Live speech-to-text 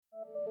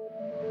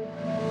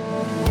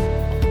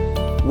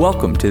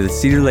Welcome to the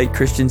Cedar Lake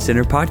Christian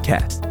Center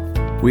podcast.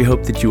 We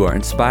hope that you are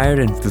inspired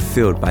and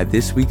fulfilled by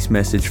this week's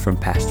message from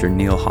Pastor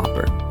Neil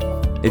Hopper.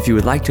 If you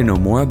would like to know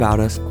more about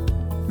us,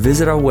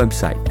 visit our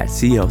website at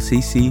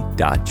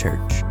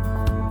clcc.church.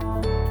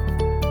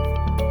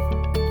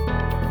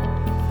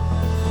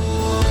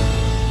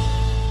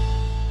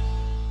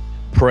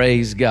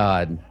 Praise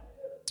God.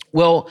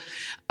 Well,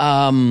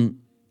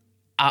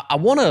 I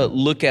want to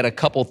look at a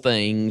couple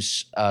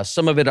things.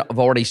 Some of it I've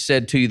already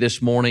said to you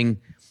this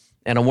morning,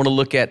 and I want to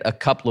look at a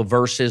couple of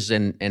verses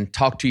and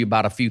talk to you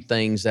about a few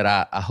things that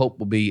I hope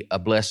will be a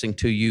blessing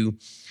to you.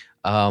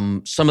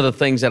 Some of the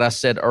things that I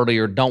said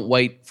earlier, don't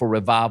wait for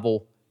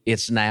revival,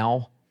 it's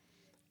now.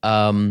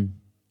 I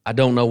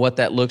don't know what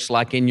that looks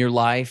like in your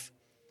life,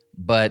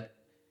 but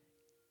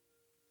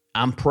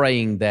I'm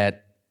praying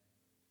that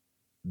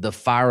the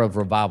fire of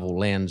revival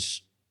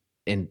lands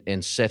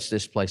and sets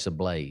this place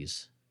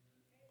ablaze.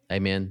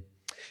 Amen.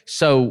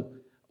 So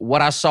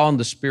what I saw in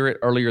the Spirit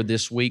earlier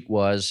this week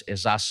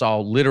is I saw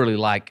literally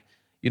like,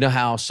 you know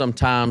how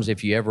sometimes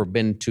if you ever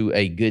been to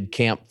a good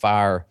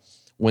campfire,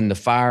 when the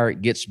fire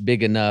gets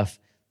big enough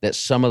that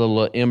some of the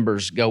little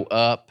embers go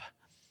up,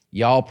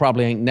 y'all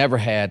probably ain't never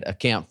had a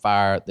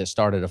campfire that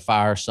started a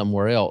fire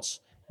somewhere else,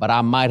 but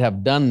I might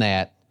have done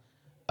that.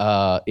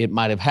 It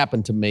might have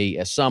happened to me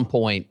at some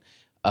point.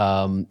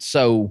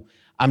 So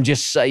I'm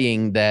just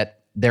saying that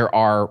there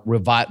are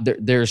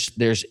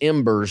there's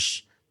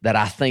embers that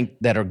I think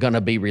that are going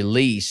to be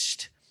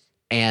released,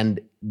 and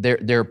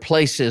there are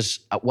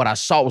places. What I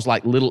saw was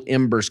like little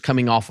embers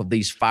coming off of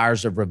these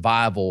fires of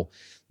revival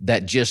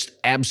that just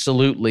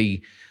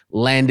absolutely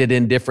landed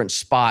in different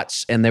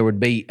spots, and there would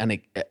be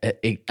an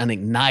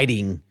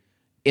igniting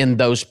in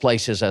those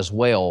places as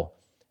well,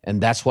 and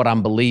that's what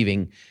I'm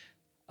believing.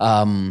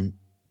 Wanda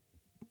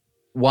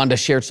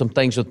shared some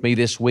things with me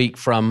this week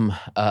from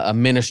a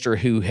minister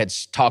who had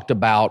talked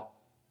about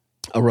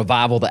a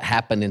revival that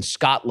happened in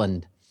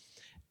Scotland.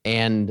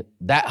 And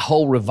that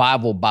whole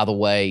revival, by the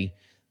way,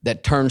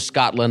 that turned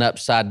Scotland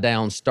upside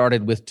down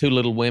started with two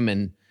little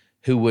women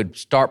who would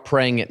start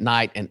praying at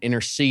night and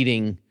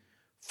interceding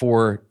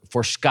for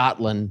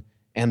Scotland,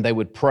 and they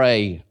would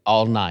pray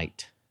all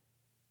night.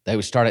 They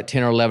would start at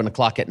 10 or 11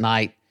 o'clock at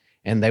night,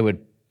 and they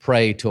would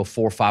pray till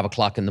 4 or 5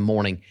 o'clock in the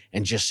morning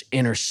and just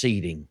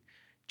interceding,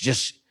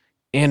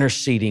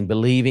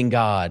 believing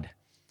God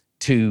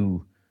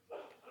to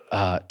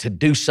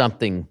do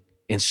something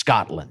in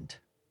Scotland.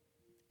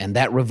 And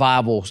that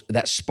revival,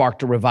 that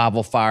sparked a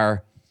revival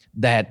fire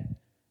that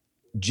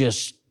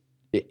just,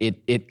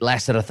 it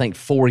lasted, I think,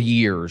 4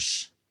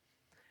 years.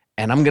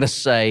 And I'm going to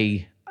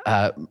say,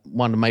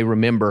 one may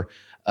remember,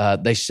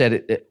 they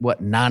said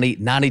 90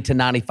 to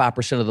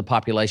 95% of the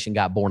population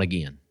got born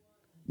again.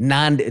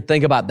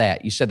 Think about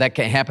that. You said that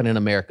can't happen in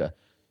America.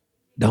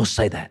 Don't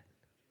say that.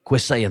 Quit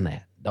saying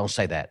that. Don't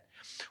say that.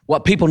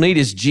 What people need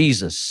is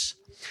Jesus.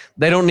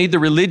 They don't need the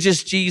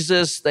religious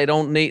Jesus. They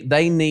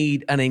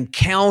need an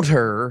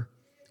encounter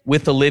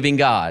with the living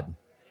God.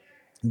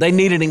 They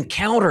need an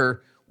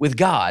encounter with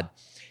God.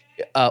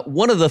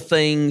 One of the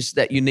things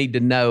that you need to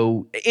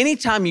know,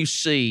 anytime you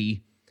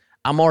see,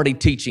 I'm already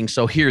teaching,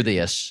 so hear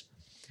this.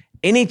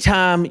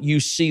 Anytime you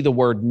see the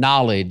word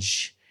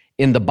knowledge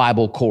in the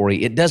Bible,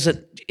 Corey,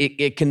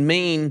 it can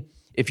mean,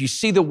 if you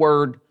see the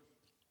word,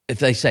 if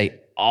they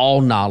say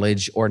all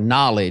knowledge or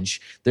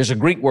knowledge, there's a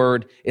Greek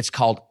word, it's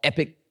called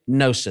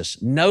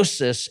epignosis.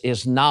 Gnosis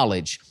is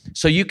knowledge.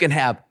 So you can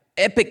have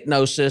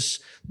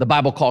epignosis, the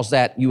Bible calls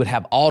that, you would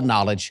have all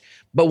knowledge.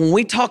 But when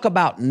we talk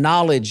about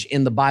knowledge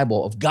in the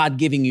Bible, of God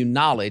giving you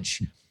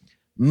knowledge,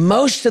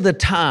 most of the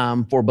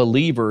time for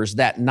believers,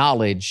 that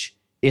knowledge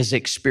is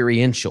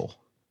experiential.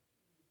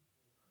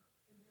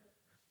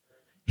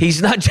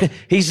 He's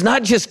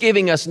not just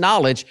giving us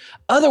knowledge.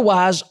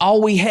 Otherwise,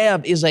 all we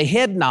have is a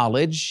head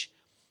knowledge,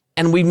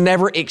 and we've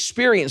never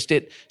experienced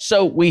it.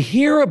 So we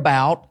hear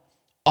about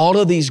all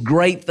of these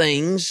great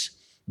things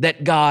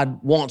that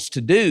God wants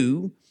to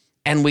do,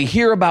 and we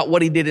hear about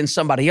what He did in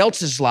somebody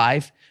else's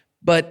life,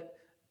 but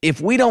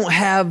if we don't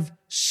have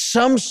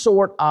some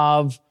sort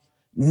of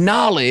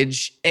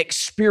knowledge,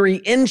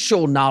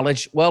 experiential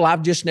knowledge, well,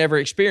 I've just never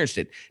experienced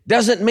it.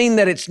 Doesn't mean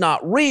that it's not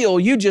real,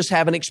 you just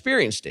haven't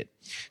experienced it.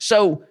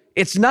 So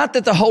it's not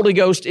that the Holy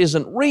Ghost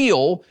isn't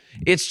real,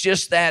 it's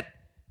just that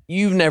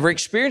you've never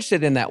experienced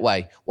it in that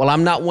way. Well,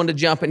 I'm not one to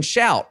jump and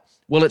shout.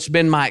 Well, it's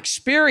been my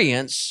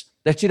experience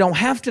that you don't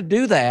have to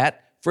do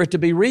that for it to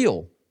be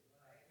real,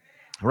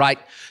 right?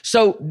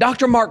 So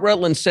Dr. Mark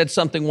Rutland said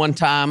something one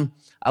time.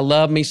 I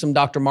love me some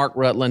Dr. Mark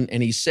Rutland,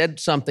 and he said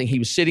something. He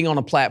was sitting on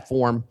a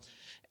platform,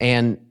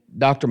 and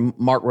Dr.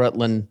 Mark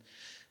Rutland,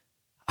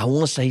 I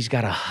want to say he's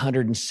got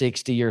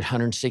 160 or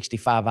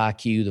 165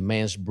 IQ. The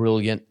man's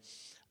brilliant.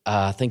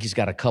 I think he's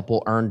got a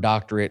couple earned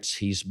doctorates.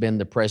 He's been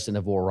the president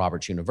of Oral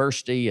Roberts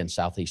University and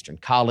Southeastern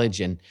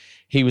College, and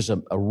he was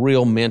a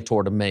real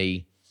mentor to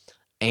me,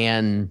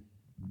 and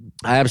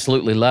I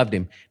absolutely loved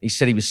him. He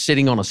said he was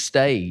sitting on a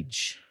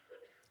stage,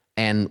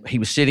 and he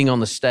was sitting on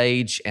the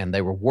stage, and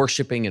they were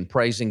worshiping and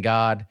praising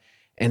God,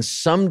 and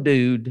some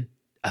dude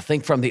I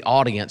think from the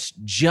audience,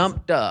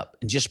 jumped up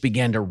and just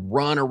began to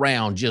run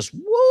around, just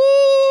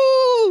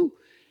woo.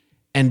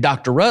 And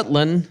Dr.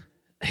 Rutland,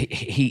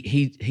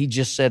 he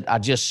just said, I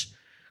just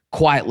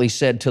quietly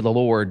said to the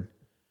Lord,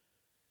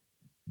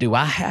 do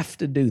I have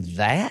to do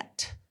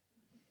that?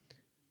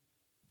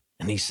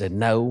 And he said,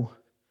 no.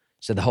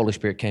 So the Holy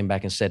Spirit came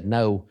back and said,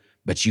 no,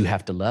 but you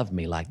have to love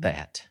me like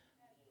that.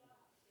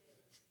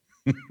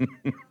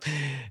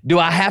 Do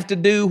I have to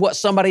do what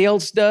somebody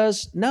else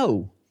does?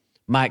 No.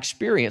 My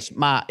experience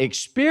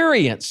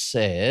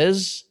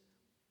says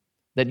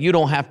that you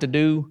don't have to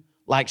do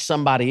like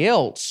somebody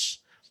else,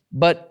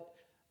 but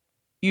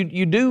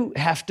you do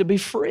have to be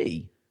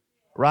free,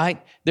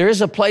 right? There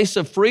is a place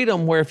of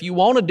freedom where if you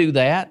want to do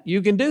that,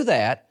 you can do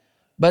that.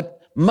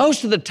 But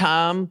most of the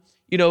time,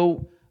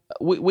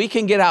 we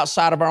can get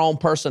outside of our own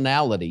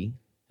personality.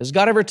 Has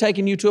God ever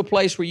taken you to a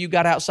place where you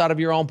got outside of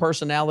your own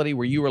personality,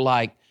 where you were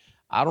like,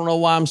 I don't know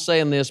why I'm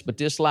saying this, but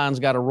this line's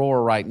got a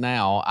roar right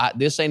now.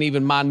 This ain't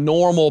even my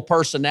normal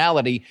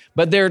personality.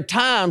 But there are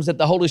times that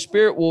the Holy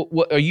Spirit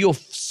or you'll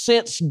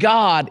sense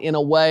God in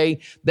a way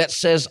that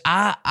says,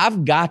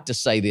 I've got to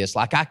say this.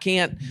 Like I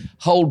can't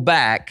hold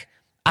back.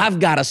 I've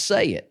got to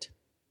say it.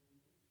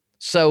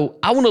 So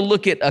I want to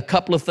look at a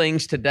couple of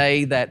things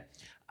today that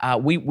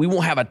we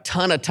won't have a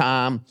ton of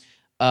time.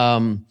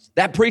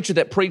 That preacher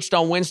that preached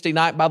on Wednesday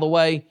night, by the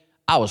way,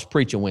 I was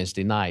preaching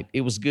Wednesday night.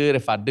 It was good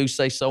if I do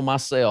say so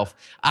myself.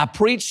 I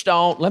preached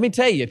on, let me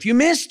tell you, if you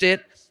missed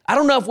it, I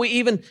don't know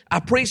if I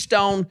preached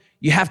on,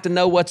 you have to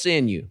know what's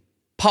in you.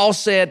 Paul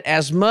said,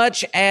 as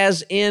much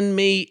as in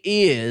me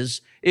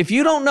is, if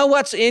you don't know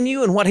what's in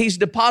you and what he's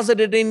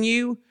deposited in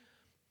you,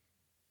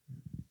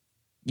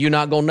 you're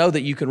not going to know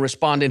that you can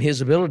respond in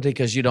his ability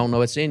because you don't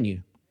know it's in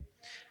you.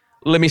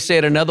 Let me say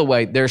it another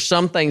way. There are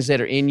some things that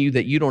are in you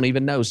that you don't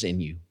even know is in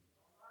you.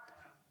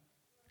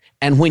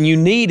 And when you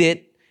need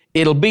it,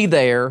 it'll be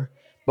there,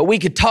 but we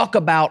could talk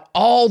about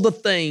all the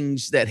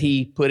things that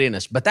he put in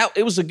us. But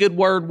it was a good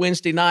word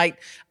Wednesday night.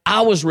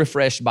 I was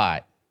refreshed by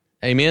it.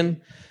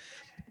 Amen?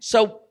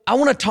 So I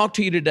want to talk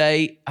to you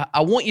today.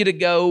 I want you to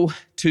go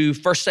to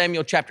 1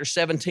 Samuel chapter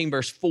 17,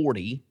 verse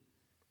 40.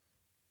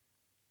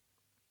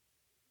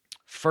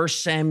 1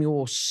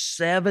 Samuel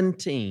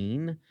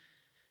 17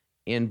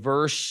 in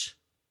verse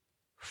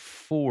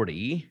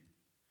 40.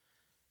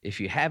 If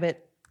you have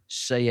it,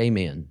 say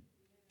amen.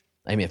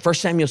 Amen. 1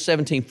 Samuel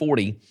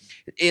 17:40.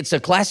 It's a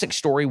classic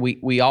story.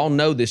 We all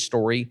know this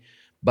story,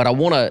 but I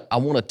want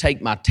to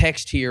take my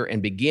text here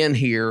and begin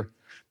here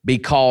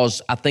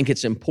because I think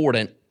it's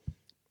important.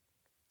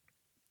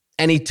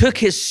 And he took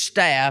his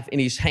staff in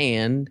his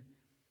hand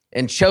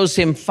and chose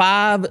him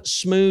 5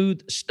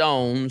 smooth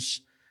stones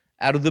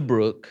out of the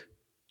brook,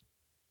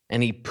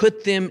 and he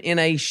put them in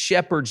a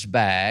shepherd's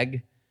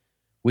bag,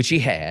 which he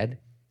had,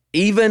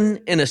 even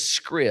in a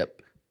scrip.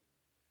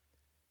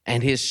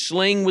 And his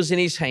sling was in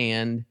his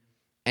hand,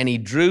 and he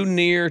drew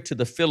near to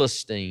the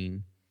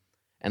Philistine.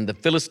 And the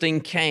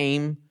Philistine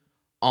came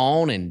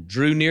on and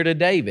drew near to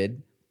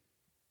David.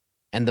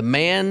 And the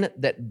man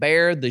that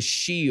bare the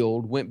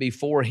shield went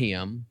before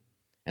him.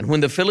 And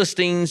when the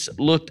Philistines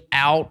looked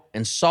out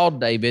and saw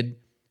David,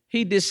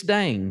 he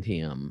disdained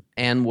him,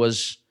 and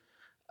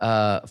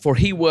for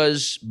he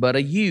was but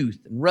a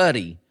youth, and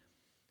ruddy,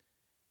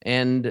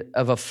 and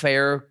of a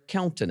fair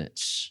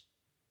countenance.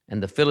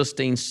 And the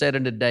Philistine said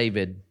unto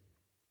David,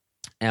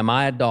 Am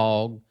I a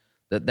dog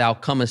that thou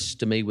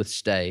comest to me with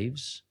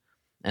staves?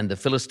 And the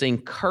Philistine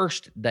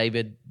cursed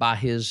David by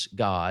his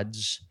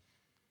gods.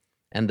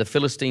 And the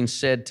Philistine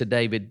said to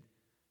David,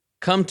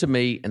 Come to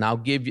me, and I'll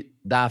give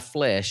thy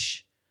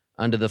flesh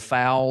unto the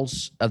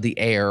fowls of the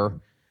air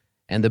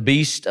and the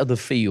beasts of the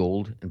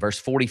field. In verse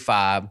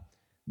 45,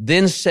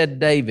 Then said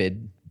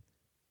David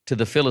to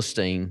the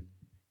Philistine,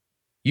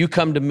 You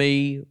come to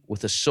me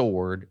with a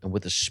sword and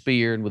with a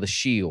spear and with a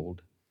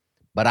shield,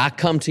 but I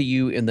come to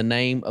you in the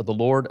name of the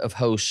Lord of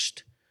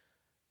hosts,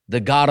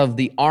 the God of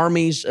the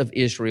armies of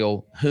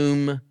Israel,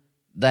 whom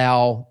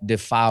thou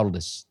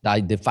defiledst.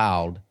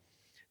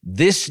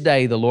 This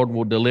day the Lord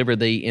will deliver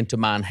thee into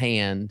mine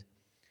hand,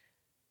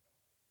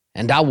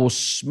 and I will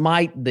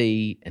smite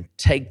thee and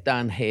take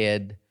thine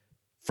head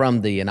from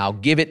thee, and I'll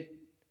give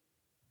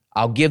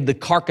the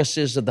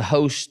carcasses of the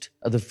host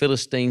of the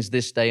Philistines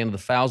this day unto the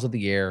fowls of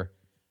the air,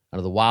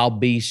 unto the wild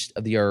beasts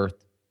of the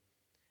earth,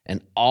 and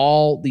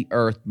all the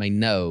earth may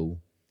know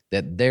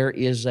that there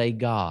is a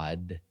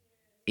God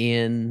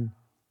in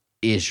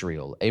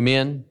Israel.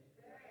 Amen?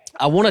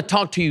 I want to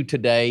talk to you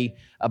today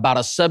about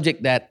a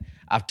subject that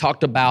I've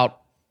talked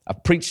about.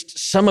 I've preached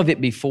some of it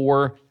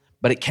before,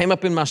 but it came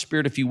up in my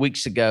spirit a few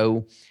weeks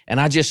ago.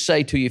 And I just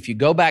say to you, if you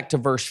go back to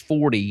verse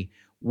 40,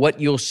 what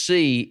you'll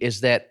see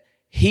is that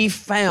he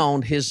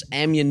found his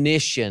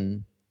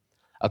ammunition.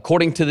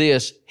 According to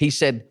this, he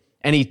said,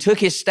 and he took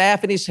his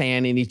staff in his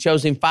hand, and he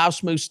chose him 5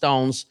 smooth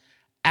stones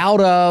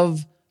out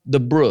of the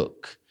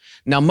brook.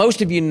 Now,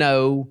 most of you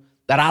know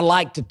that I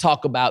like to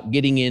talk about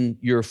getting in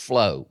your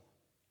flow.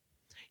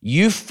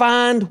 You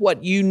find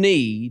what you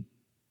need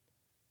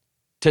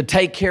to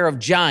take care of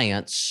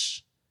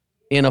giants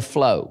in a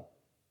flow.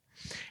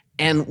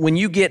 And when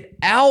you get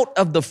out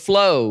of the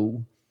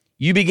flow,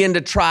 you begin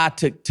to try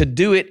to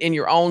do it in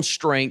your own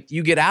strength.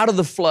 You get out of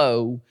the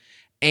flow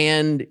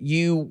and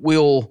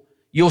you'll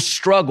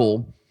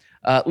struggle.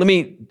 Let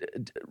me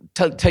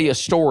tell you a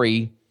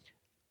story.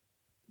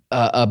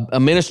 A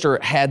minister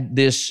had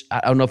this,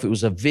 I don't know if it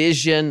was a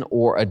vision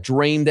or a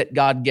dream that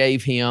God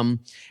gave him.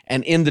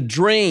 And in the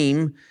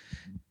dream,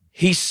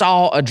 he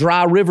saw a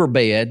dry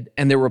riverbed,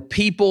 and there were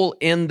people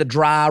in the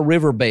dry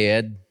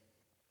riverbed,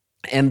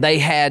 and they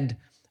had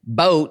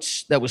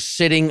boats that was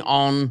sitting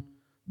on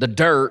the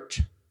dirt,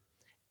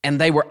 and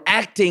they were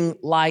acting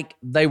like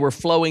they were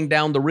flowing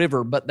down the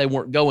river, but they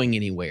weren't going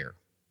anywhere.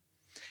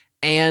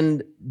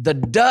 And the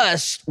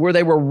dust where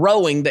they were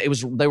rowing, they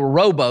were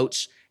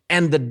rowboats,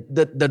 and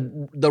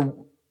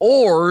the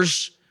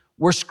oars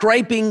were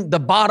scraping the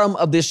bottom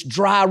of this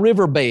dry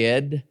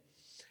riverbed,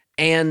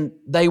 and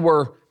they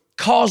were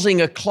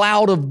causing a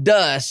cloud of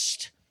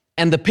dust.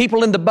 And the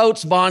people in the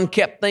boats, Vaughn,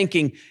 kept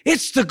thinking,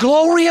 it's the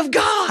glory of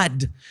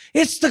God.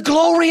 It's the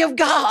glory of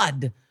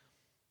God.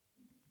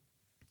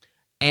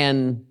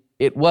 And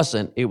it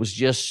wasn't. It was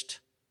just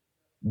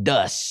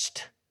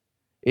dust.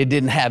 It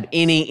didn't have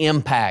any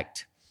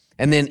impact.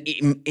 And then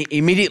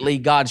immediately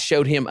God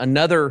showed him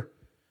another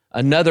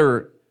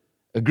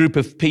group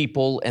of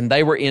people, and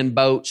they were in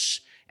boats,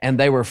 and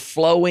they were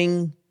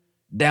flowing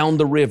down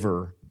the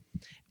river.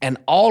 And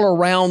all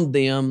around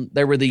them,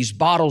 there were these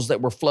bottles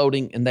that were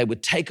floating, and they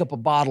would take up a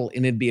bottle,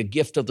 and it'd be a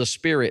gift of the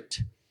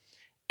Spirit,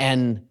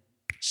 and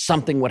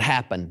something would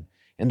happen.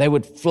 And they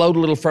would float a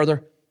little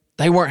further.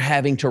 They weren't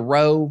having to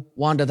row,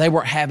 Wanda. They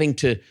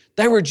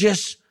were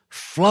just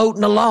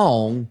floating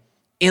along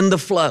in the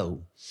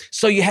flow.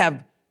 So you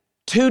have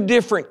two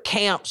different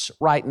camps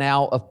right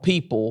now of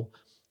people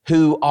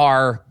who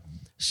are,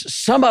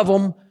 some of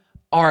them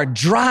are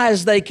dry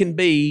as they can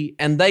be,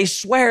 and they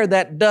swear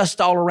that dust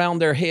all around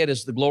their head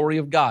is the glory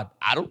of God.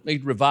 I don't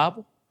need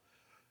revival.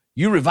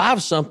 You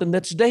revive something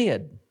that's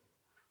dead.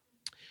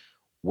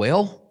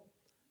 Well,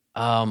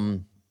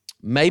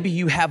 maybe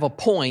you have a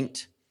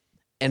point,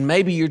 and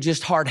maybe you're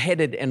just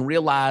hard-headed and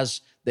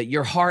realize that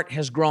your heart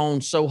has grown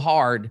so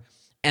hard,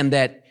 and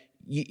that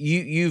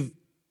you've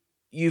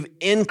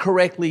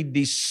incorrectly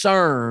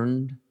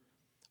discerned,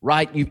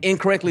 right? You've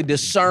incorrectly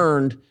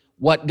discerned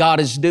what God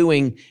is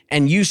doing,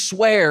 and you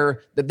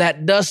swear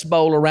that dust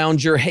bowl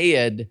around your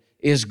head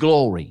is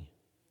glory.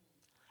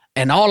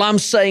 And all I'm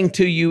saying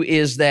to you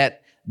is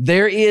that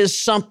there is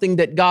something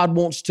that God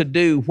wants to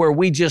do where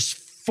we just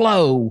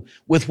flow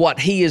with what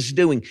He is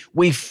doing.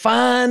 We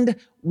find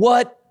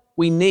what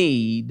we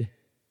need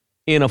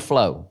in a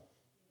flow.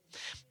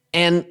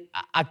 And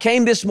I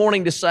came this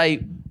morning to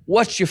say,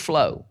 what's your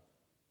flow?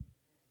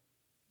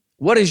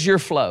 What is your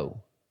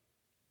flow?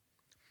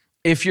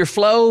 If your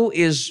flow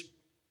is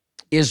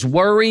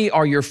worry,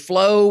 or your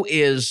flow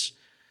is,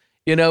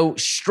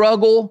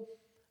 struggle,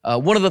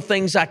 one of the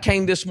things I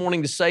came this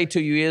morning to say to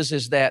you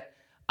is that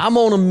I'm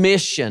on a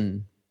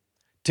mission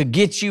to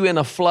get you in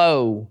a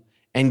flow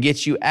and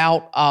get you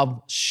out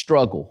of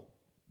struggle,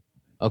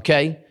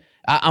 okay?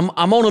 I'm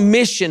on a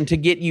mission to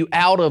get you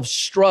out of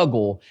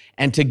struggle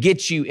and to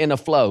get you in a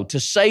flow, to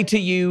say to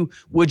you,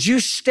 would you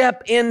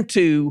step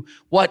into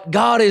what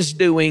God is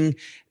doing?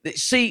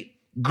 See,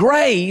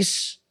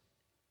 grace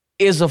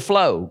is a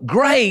flow.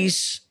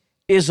 Grace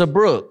is a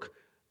brook.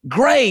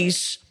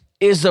 Grace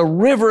is a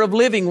river of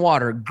living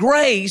water.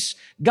 Grace,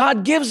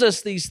 God gives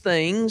us these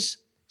things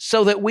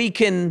so that we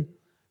can,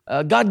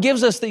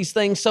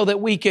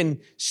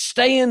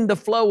 stay in the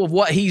flow of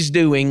what He's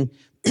doing,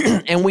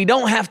 and we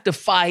don't have to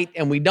fight,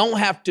 and we don't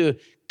have to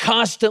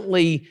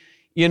constantly,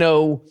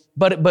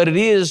 but it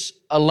is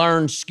a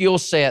learned skill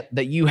set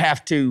that you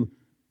have to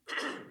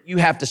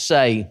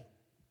say,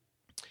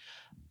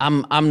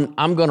 I'm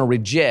going to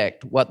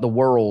reject what the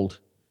world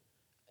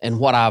and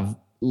what I've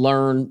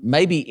learned,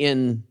 maybe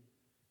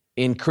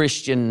in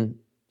Christian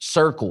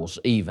circles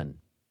even.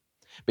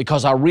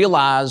 Because I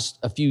realized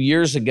a few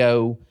years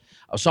ago,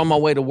 I was on my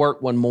way to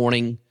work one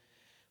morning,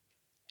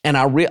 and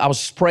I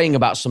was praying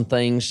about some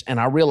things, and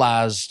I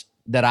realized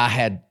that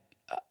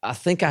I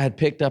think I had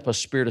picked up a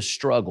spirit of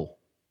struggle.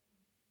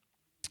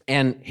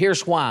 And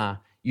here's why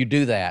you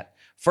do that.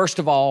 First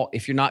of all,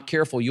 if you're not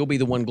careful, you'll be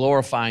the one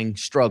glorifying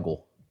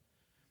struggle.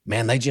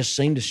 Man, they just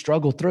seem to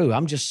struggle through.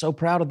 I'm just so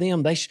proud of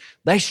them.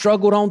 They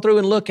struggled on through,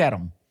 and look at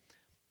them.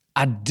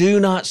 I do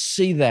not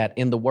see that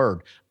in the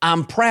Word.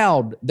 I'm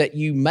proud that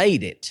you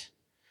made it.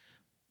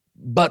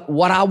 But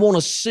what I want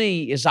to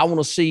see is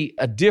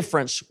a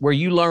difference where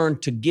you learn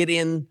to get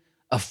in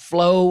a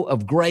flow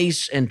of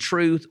grace and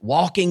truth,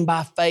 walking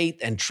by faith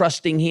and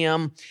trusting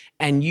Him,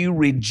 and you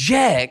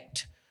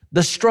reject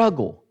the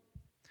struggle.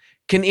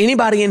 Can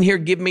anybody in here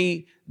give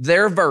me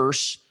their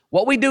verse?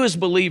 What we do as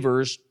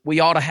believers, we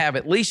ought to have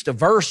at least a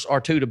verse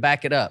or two to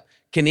back it up.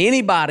 Can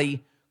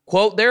anybody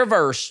quote their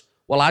verse?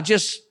 Well,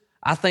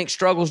 I think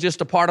struggle's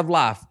just a part of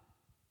life.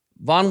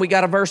 Vaughn, we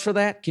got a verse for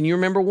that? Can you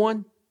remember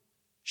one?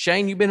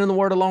 Shane, you've been in the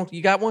Word a long time.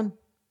 You got one?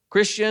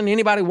 Christian,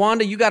 anybody?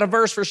 Wanda, you got a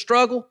verse for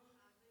struggle?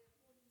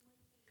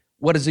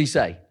 What does he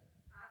say?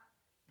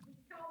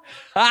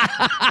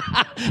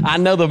 I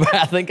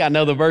think I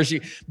know the verse.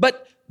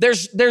 But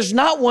there's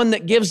not one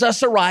that gives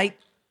us a right,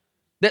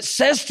 that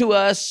says to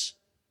us,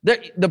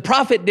 that the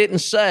prophet didn't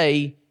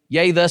say,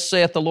 yea, thus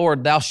saith the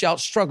Lord, thou shalt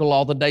struggle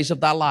all the days of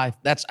thy life.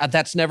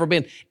 That's never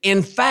been.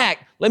 In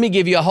fact, let me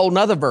give you a whole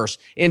nother verse.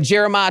 In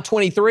Jeremiah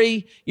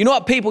 23, you know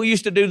what people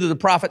used to do to the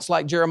prophets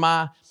like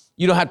Jeremiah?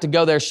 You don't have to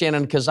go there,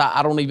 Shannon, because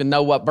I don't even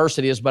know what verse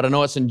it is, but I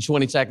know it's in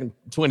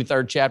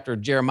 23rd chapter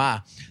of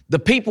Jeremiah. The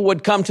people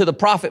would come to the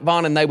prophet,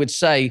 Vaughn, and they would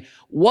say,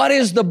 what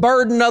is the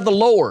burden of the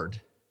Lord?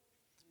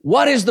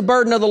 What is the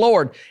burden of the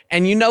Lord?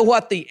 And you know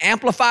what the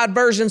Amplified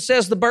Version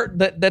says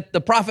that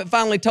the prophet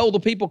finally told the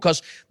people?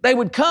 Because they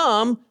would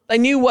come, they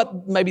knew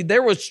what maybe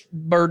there was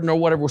burden or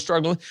whatever was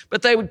struggling with,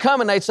 but they would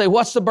come and they'd say,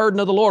 what's the burden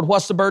of the Lord?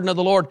 What's the burden of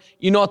the Lord?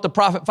 You know what the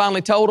prophet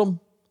finally told them?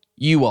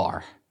 You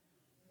are.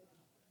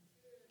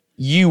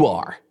 You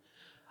are.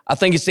 I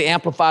think it's the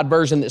Amplified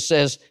Version that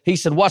says, he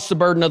said, what's the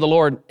burden of the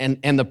Lord?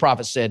 And the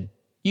prophet said,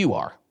 you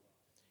are.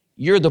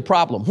 You're the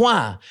problem.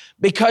 Why?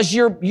 Because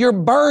you're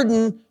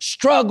burden,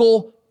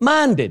 struggle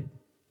minded.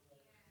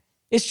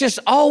 It's just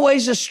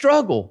always a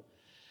struggle.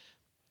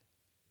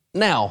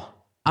 Now,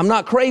 I'm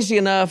not crazy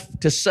enough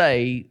to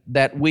say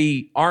that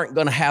we aren't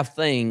going to have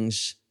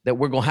things that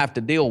we're going to have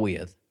to deal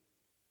with.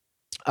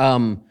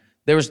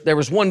 There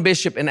was one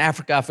bishop in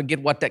Africa, I forget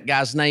what that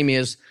guy's name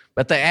is,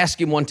 but they asked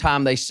him one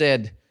time, they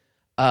said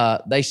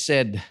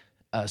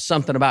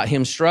something about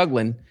him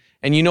struggling.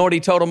 And you know what he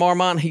told them,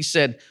 Armand? He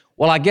said,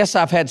 well, I guess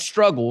I've had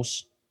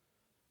struggles.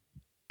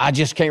 I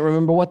just can't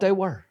remember what they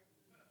were.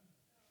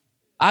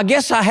 I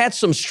guess I had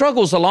some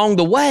struggles along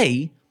the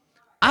way.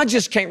 I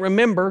just can't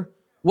remember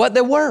what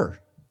they were.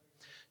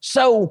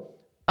 So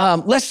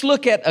let's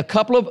look at a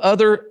couple of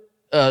other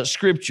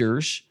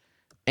scriptures,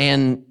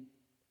 and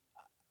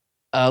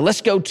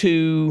let's go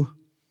to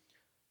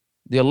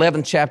the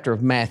 11th chapter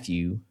of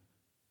Matthew.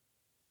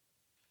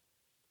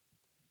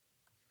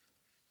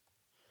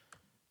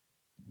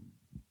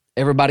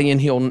 Everybody in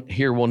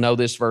here will know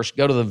this verse.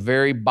 Go to the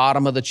very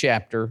bottom of the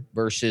chapter,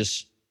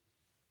 verses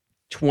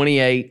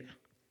 28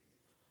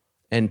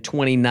 and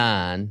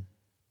 29,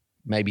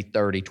 maybe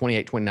 30,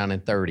 28, 29,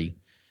 and 30.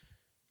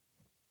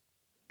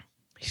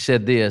 He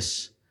said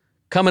this,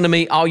 come unto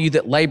me, all you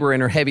that labor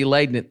and are heavy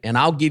laden, and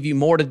I'll give you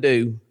more to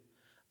do.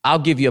 I'll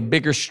give you a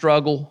bigger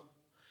struggle.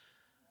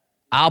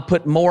 I'll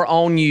put more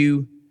on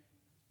you.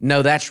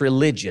 No, that's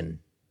religion.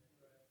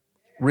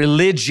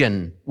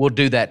 Religion will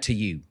do that to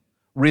you.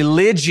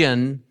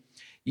 Religion,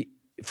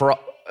 for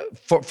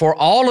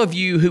all of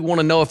you who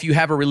want to know if you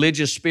have a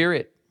religious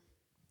spirit,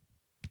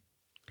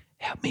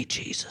 help me,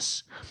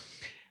 Jesus,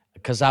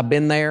 because I've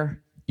been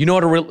there. You know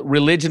what a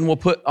religion will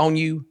put on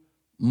you?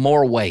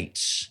 More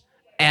weights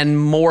and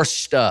more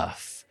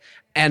stuff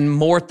and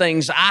more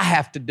things I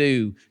have to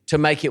do to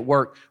make it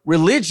work.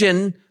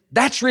 Religion,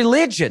 that's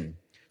religion.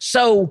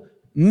 So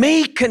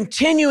me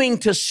continuing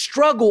to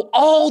struggle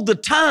all the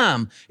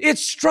time,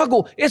 it's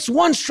struggle. It's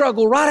one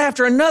struggle right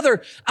after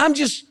another. I'm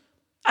just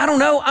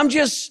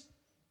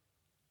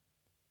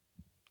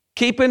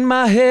keeping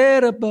my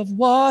head above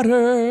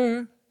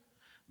water,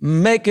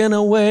 making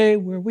a way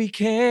where we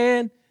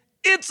can.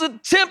 It's a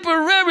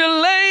temporary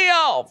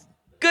layoff.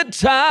 Good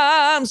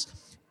times,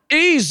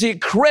 easy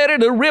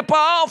credit to rip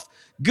off.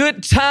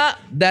 Good time,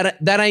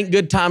 that ain't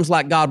good times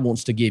like God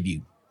wants to give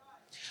you.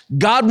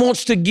 God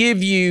wants to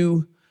give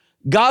you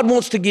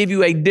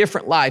a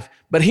different life.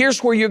 But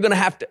here's where you're going to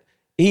have to,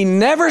 he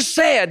never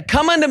said,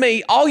 come unto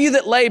me, all you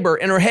that labor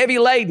and are heavy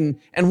laden.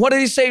 And what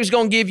did he say he was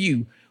going to give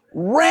you?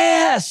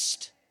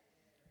 Rest.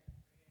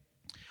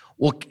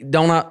 Well,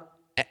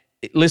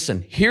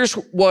 listen, here's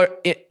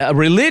what a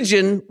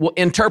religion will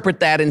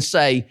interpret that and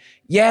say,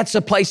 yeah, it's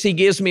a place he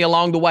gives me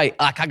along the way.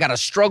 Like I got to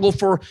struggle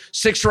for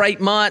 6 or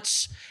 8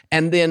 months.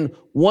 And then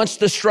once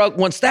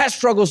that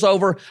struggle's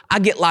over, I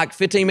get like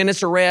 15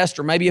 minutes of rest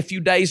or maybe a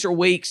few days or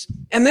weeks.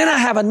 And then I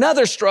have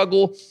another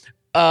struggle.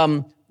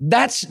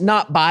 That's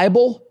not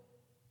Bible.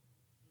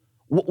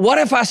 What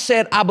if I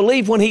said, I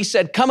believe when he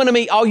said, come unto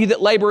me, all you that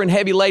labor and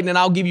heavy laden, and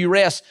I'll give you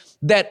rest,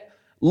 that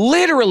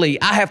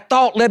literally I have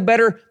thought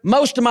Ledbetter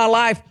most of my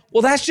life,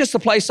 well, that's just a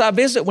place I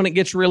visit when it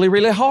gets really,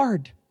 really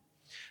hard.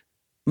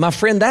 My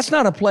friend, that's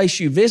not a place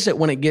you visit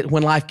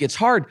when life gets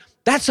hard.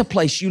 That's a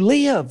place you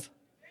live.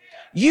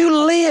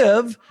 You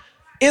live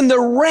in the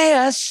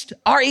rest,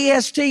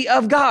 R-E-S-T,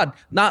 of God,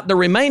 not the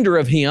remainder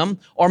of Him,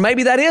 or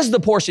maybe that is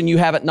the portion you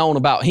haven't known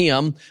about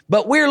Him,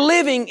 but we're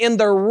living in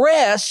the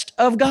rest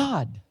of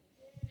God.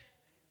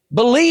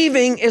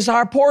 Believing is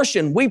our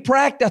portion. We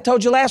practice, I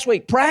told you last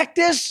week,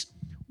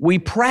 we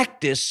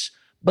practice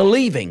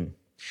believing.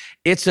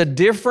 It's a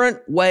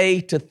different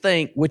way to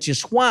think, which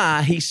is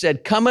why He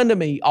said, come unto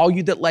me, all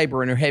you that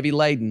labor and are heavy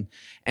laden,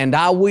 and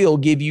I will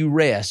give you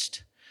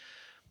rest.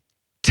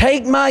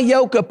 Take my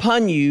yoke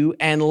upon you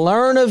and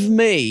learn of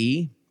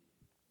me,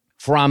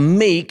 for I'm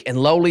meek and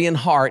lowly in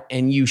heart,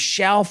 and you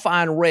shall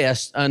find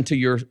rest unto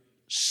your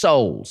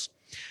souls.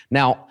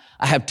 Now,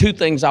 I have 2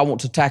 things I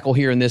want to tackle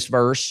here in this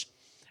verse,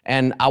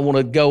 and I want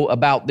to go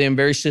about them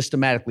very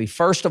systematically.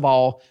 First of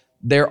all,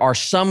 there are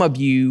some of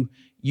you,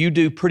 you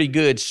do pretty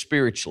good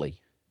spiritually,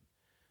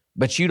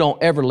 but you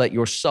don't ever let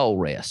your soul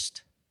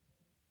rest.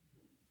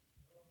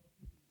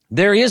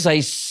 There is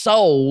a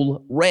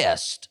soul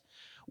rest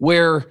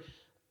where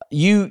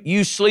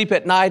you sleep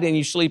at night and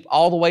you sleep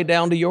all the way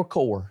down to your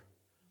core.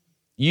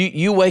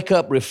 You wake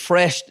up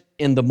refreshed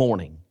in the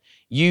morning.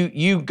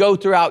 You go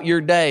throughout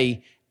your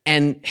day,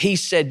 and he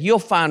said you'll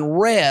find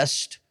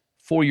rest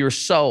for your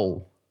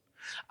soul.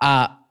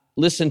 I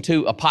listened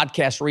to a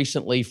podcast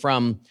recently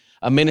from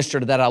a minister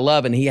that I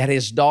love, and he had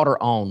his daughter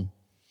on.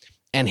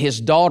 And his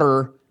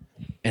daughter,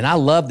 and I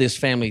love this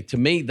family. To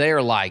me,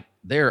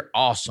 they're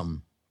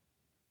awesome.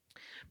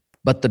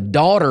 But the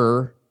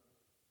daughter,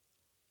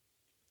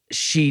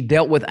 she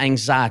dealt with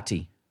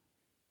anxiety.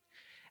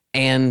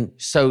 And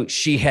so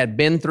she had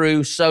been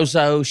through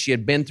sozo, she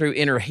had been through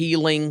inner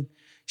healing,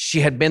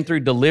 she had been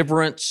through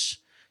deliverance.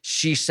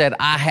 She said,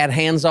 I had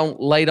hands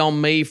laid on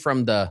me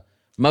from the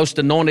most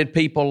anointed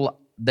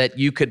people that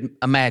you could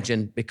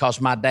imagine,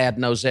 because my dad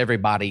knows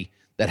everybody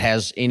that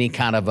has any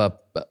kind of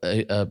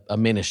a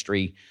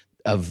ministry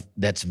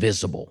that's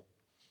visible.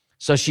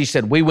 So she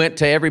said, we went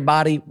to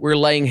everybody, we're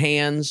laying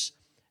hands.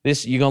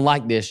 You're going to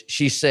like this.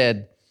 She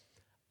said,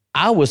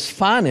 I was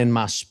fine in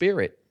my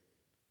spirit.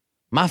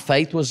 My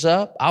faith was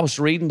up. I was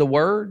reading the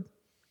word.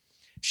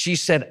 She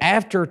said,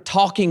 after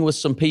talking with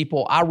some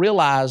people, I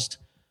realized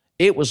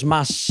it was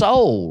my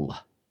soul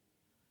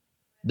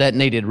that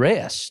needed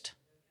rest.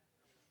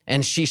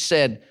 And she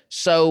said,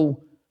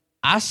 so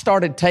I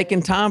started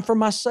taking time for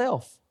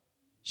myself.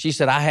 She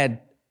said,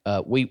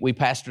 we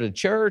pastored a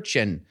church,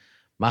 and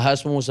my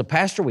husband was a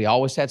pastor. We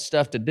always had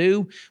stuff to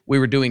do. We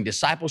were doing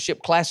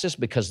discipleship classes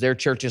because their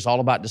church is all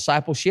about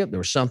discipleship. There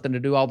was something to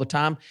do all the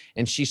time.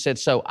 And she said,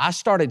 so I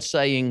started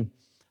saying,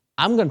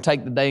 I'm going to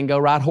take the day and go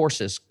ride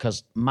horses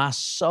because my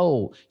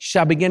soul,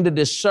 I began to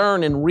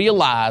discern and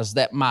realize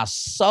that my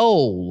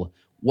soul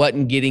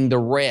wasn't getting the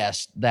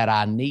rest that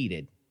I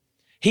needed.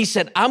 He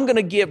said, I'm going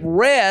to give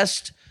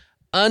rest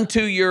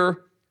unto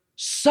your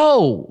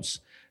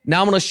souls.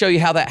 Now I'm going to show you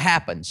how that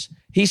happens.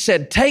 He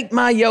said, take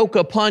my yoke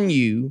upon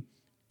you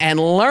and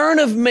learn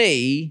of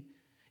me.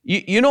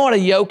 You know what a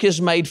yoke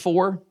is made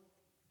for?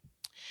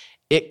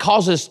 It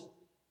causes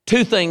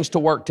two things to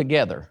work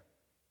together.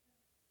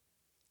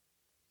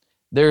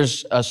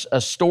 There's a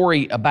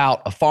story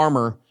about a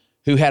farmer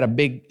who had a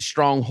big,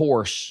 strong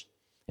horse,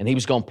 and he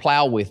was going to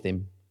plow with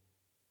him.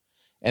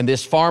 And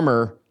this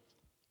farmer,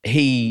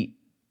 he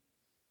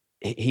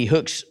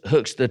hooks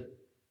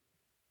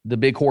the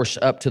big horse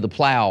up to the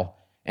plow,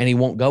 and he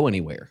won't go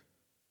anywhere.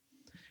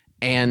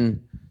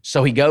 And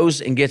so he goes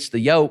and gets the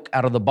yoke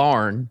out of the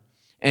barn,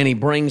 and he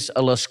brings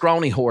a little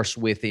scrawny horse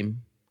with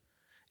him,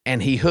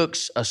 and he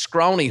hooks a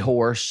scrawny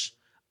horse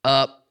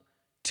up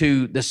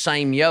to the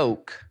same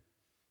yoke.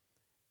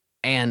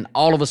 And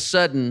all of a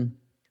sudden,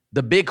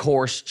 the big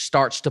horse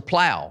starts to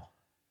plow.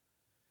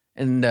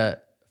 And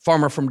the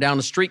farmer from down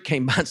the street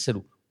came by and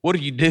said, what are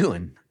you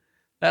doing?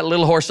 That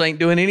little horse ain't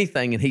doing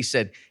anything. And he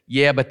said,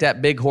 yeah, but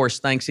that big horse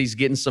thinks he's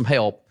getting some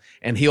help,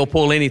 and he'll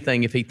pull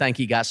anything if he think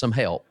he got some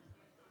help.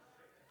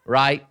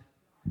 Right?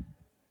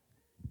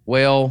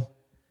 Well,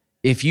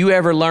 if you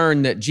ever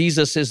learn that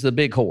Jesus is the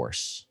big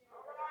horse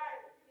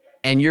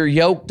and you're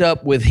yoked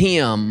up with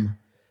him,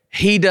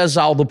 he does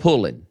all the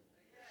pulling.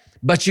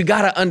 But you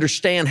got to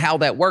understand how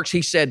that works.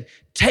 He said,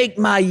 take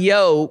my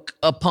yoke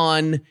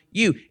upon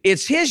you.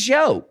 It's his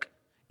yoke.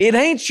 It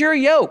ain't your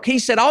yoke. He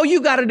said, all you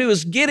got to do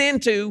is get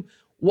into,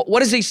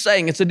 what is he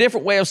saying? It's a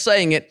different way of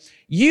saying it.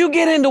 You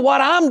get into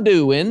what I'm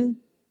doing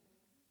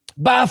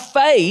by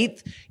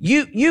faith.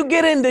 You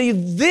get into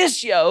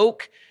this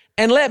yoke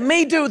and let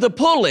me do the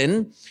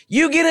pulling.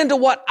 You get into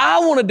what I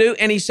want to do.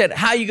 And he said,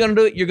 how are you going to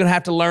do it? You're going to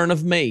have to learn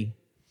of me.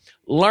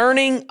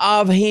 Learning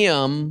of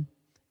him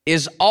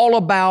is all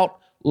about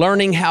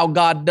learning how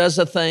God does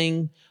a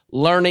thing,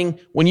 learning.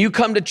 When you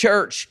come to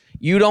church,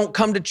 you don't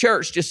come to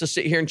church just to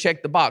sit here and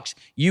check the box.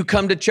 You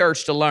come to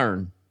church to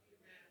learn.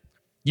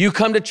 You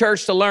come to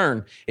church to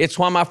learn. It's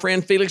why my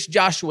friend Felix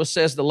Joshua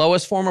says the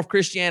lowest form of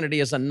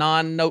Christianity is a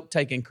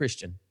non-note-taking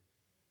Christian.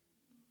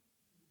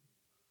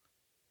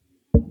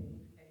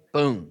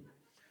 Boom.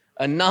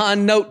 A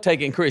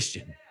non-note-taking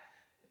Christian.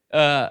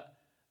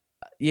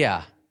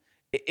 Yeah.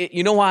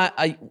 You know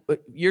why?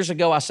 Years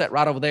ago, I sat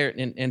right over there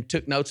and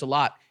took notes a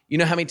lot. You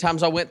know how many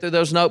times I went through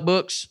those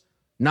notebooks?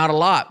 Not a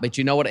lot, but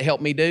you know what it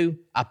helped me do?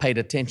 I paid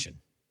attention.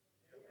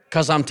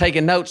 Because I'm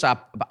taking notes, I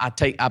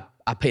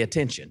pay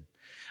attention.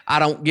 I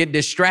don't get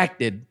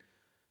distracted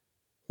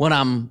when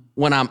I'm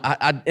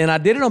and I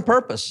did it on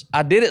purpose.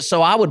 I did it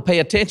so I would pay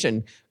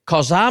attention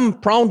because I'm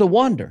prone to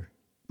wonder.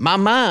 My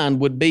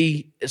mind would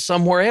be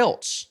somewhere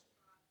else.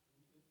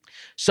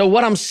 So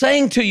what I'm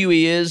saying to you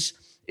is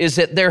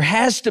that there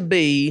has to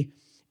be,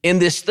 in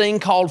this thing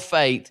called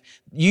faith,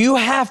 you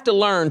have to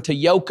learn to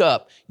yoke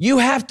up. You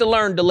have to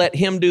learn to let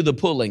him do the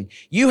pulling.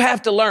 You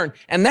have to learn,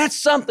 and that's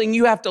something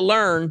you have to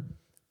learn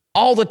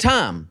all the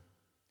time.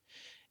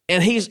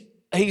 And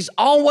he's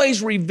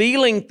always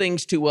revealing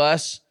things to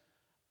us.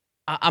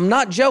 I'm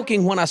not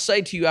joking when I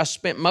say to you, I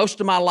spent most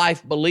of my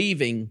life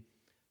believing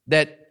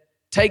that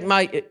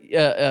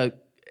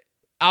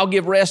I'll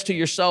give rest to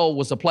your soul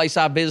was a place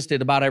I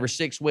visited about every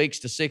 6 weeks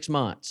to 6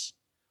 months.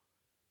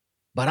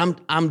 But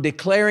I'm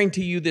declaring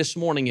to you this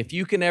morning, if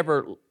you can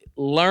ever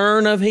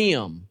learn of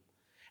Him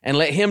and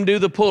let Him do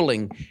the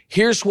pulling,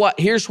 here's what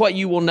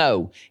you will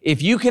know.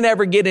 If you can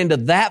ever get into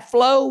that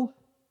flow,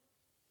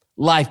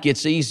 life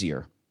gets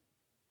easier.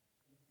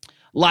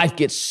 Life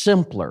gets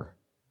simpler.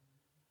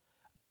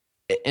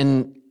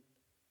 And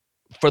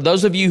for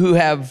those of you who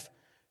have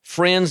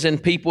friends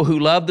and people who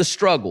love the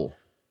struggle,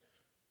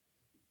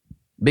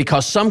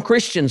 because some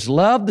Christians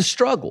love the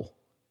struggle,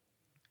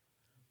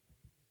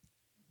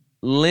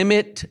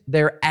 limit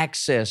their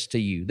access to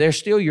you. They're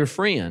still your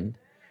friend.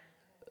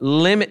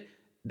 Limit.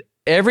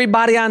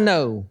 Everybody I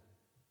know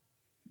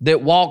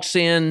that walks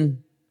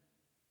in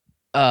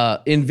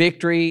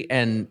victory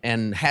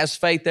and has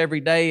faith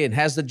every day and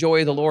has the joy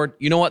of the Lord,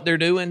 you know what they're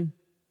doing?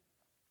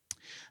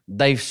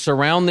 They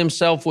surround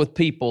themselves with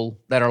people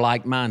that are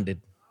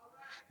like-minded.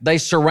 They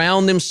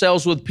surround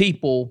themselves with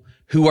people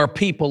who are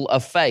people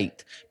of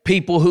faith,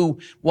 people who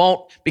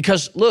won't,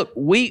 because look,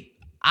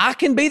 I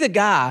can be the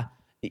guy,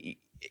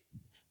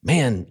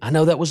 man, I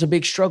know that was a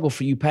big struggle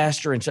for you,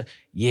 Pastor, and so,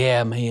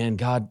 yeah, man,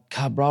 God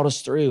brought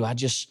us through. I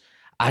just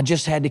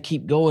had to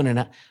keep going,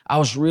 and I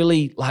was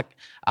really like,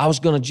 I was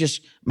going to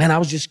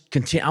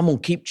continue. I'm going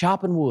to keep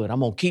chopping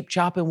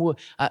wood.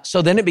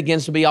 So then it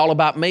begins to be all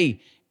about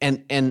me,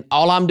 and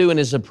all I'm doing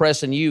is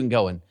oppressing you and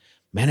going,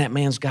 man, that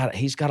man's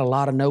he's got a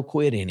lot of no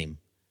quit in him.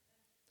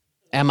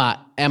 Am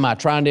I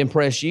trying to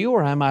impress you,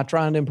 or am I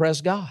trying to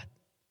impress God?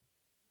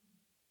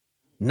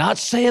 Not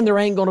saying there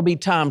ain't going to be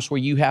times where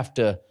you have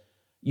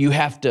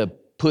to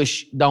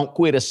push, don't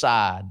quit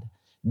aside.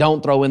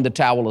 Don't throw in the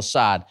towel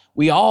aside.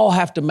 We all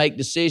have to make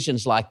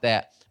decisions like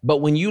that. But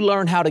when you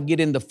learn how to get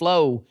in the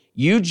flow,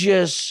 you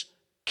just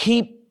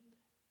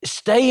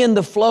stay in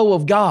the flow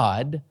of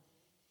God.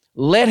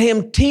 Let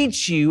Him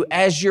teach you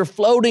as you're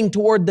floating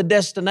toward the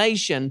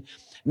destination.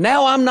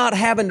 Now I'm not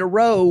having to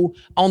row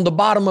on the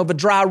bottom of a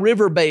dry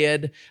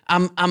riverbed.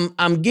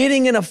 I'm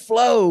getting in a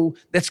flow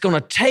that's going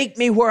to take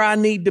me where I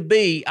need to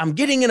be. I'm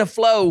getting in a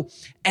flow.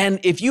 And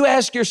if you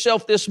ask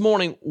yourself this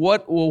morning,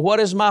 what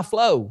is my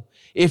flow?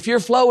 If your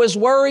flow is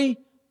worry,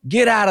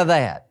 get out of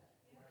that.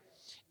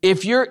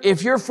 If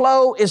your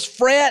flow is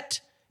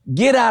fret,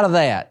 get out of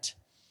that.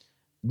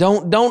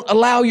 Don't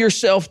allow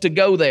yourself to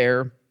go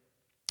there.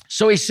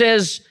 So He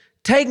says,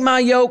 take my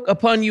yoke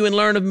upon you and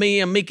learn of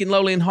me. I'm meek and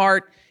lowly in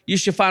heart. You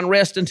shall find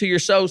rest unto your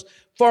souls.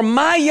 For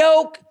my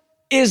yoke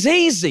is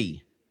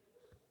easy.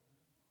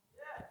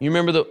 You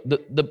remember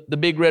the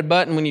big red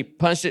button when you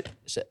punched it?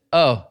 You said,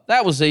 oh,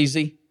 that was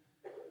easy.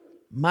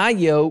 My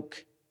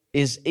yoke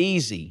is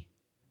easy.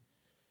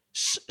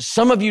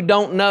 Some of you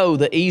don't know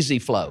the easy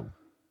flow.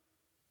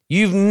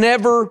 You've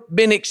never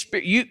been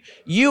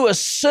you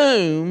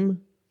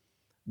assume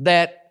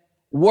that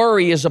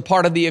worry is a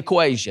part of the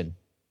equation.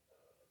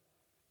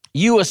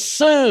 You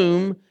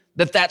assume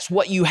that that's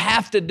what you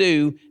have to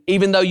do,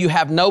 even though you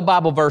have no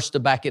Bible verse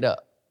to back it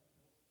up.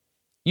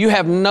 You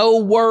have no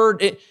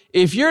word.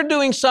 If you're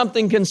doing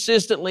something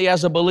consistently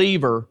as a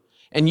believer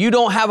and you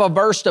don't have a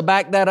verse to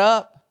back that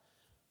up,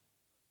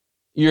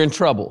 you're in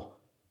trouble.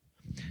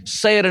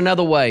 Say it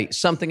another way,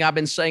 something I've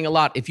been saying a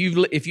lot. If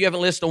you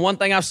haven't listened to one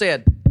thing I've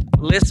said,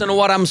 listen to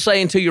what I'm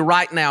saying to you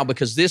right now,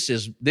 because this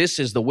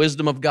is the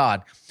wisdom of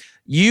God.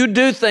 You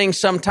do things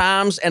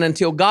sometimes, and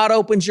until God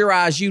opens your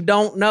eyes, you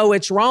don't know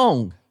it's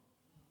wrong.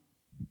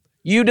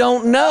 You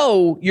don't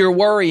know you're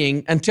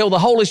worrying until the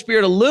Holy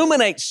Spirit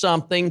illuminates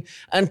something,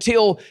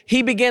 until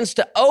He begins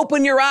to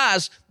open your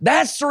eyes.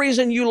 That's the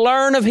reason you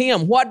learn of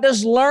Him. What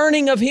does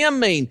learning of Him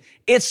mean?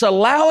 It's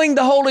allowing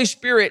the Holy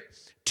Spirit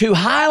to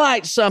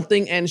highlight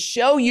something and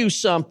show you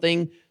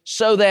something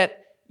so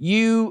that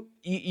you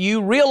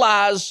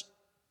realize,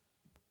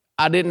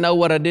 I didn't know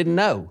what I didn't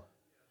know.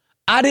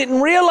 I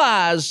didn't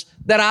realize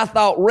that I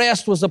thought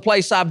rest was a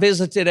place I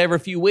visited every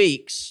few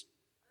weeks.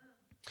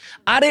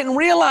 I didn't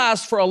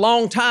realize for a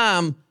long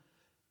time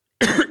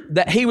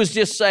that He was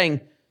just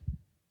saying,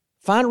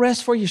 find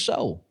rest for your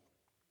soul.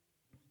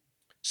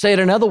 Say it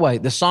another way.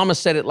 The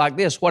psalmist said it like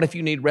this: what if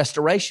you need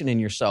restoration in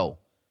your soul?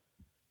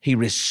 He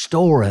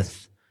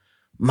restoreth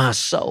my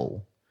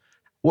soul.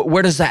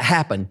 Where does that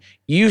happen?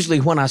 Usually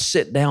when I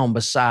sit down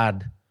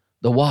beside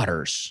the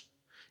waters.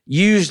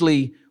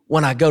 Usually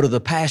when I go to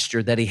the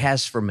pasture that He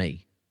has for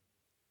me.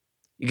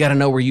 You got to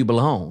know where you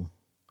belong.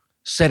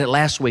 Said it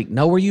last week.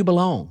 Know where you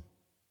belong.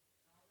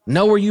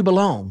 Know where you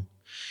belong.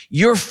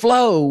 Your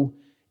flow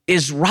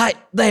is right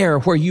there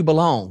where you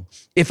belong.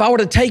 If I were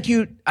to take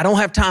you, I don't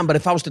have time, but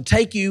if I was to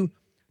take you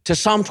to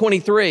Psalm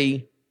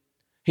 23,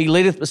 He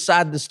leadeth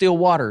beside the still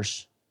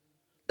waters.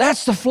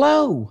 That's the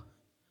flow.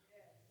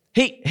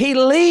 He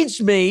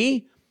leads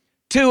me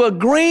to a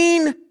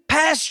green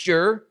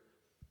pasture.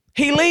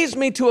 He leads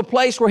me to a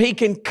place where He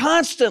can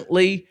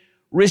constantly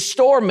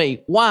restore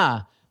me.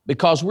 Why?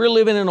 Because we're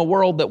living in a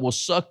world that will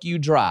suck you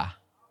dry.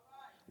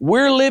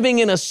 We're living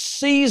in a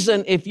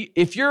season,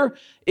 if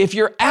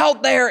you're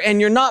out there and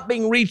you're not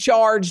being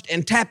recharged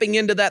and tapping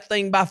into that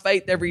thing by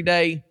faith every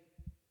day,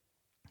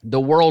 the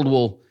world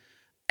will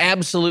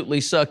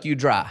absolutely suck you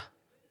dry.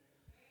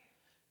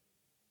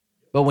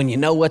 But when you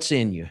know what's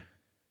in you,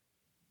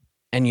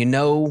 and you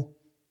know,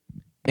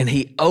 and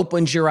he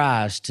opens your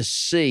eyes to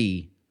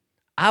see,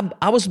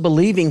 I was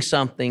believing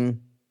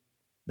something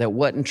that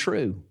wasn't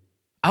true.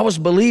 I was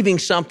believing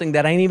something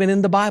that ain't even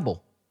in the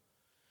Bible.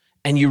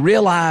 And you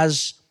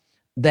realize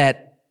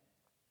that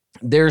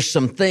there's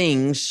some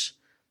things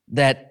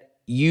that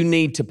you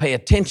need to pay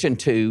attention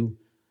to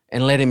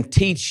and let him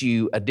teach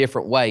you a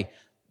different way.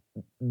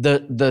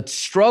 The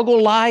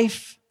struggle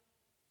life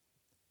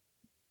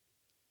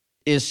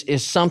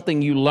is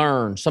something you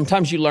learn.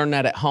 Sometimes you learn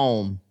that at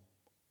home.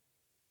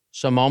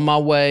 So I'm on my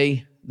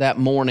way that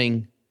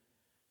morning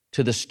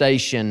to the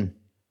station,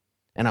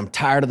 and I'm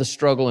tired of the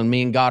struggle, and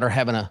me and God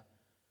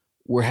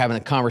we're having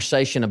a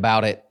conversation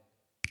about it.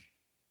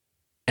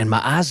 And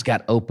my eyes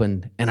got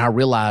opened, and I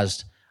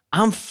realized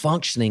I'm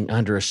functioning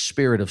under a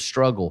spirit of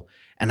struggle.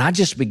 And I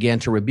just began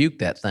to rebuke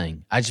that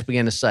thing. I just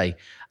began to say,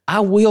 I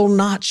will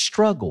not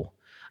struggle.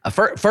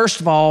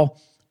 First of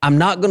all, I'm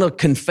not going to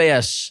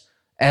confess,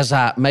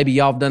 maybe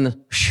y'all have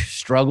done,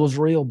 struggle's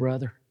real,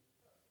 brother.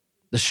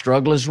 The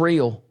struggle is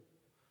real.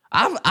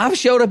 I've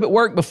showed up at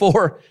work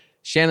before.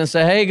 Shannon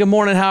said, hey, good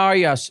morning, how are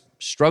you?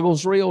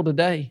 Struggle's real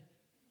today.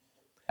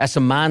 That's a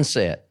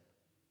mindset.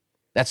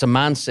 That's a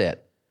mindset.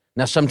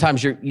 Now,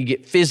 sometimes you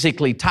get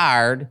physically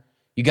tired.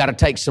 You got to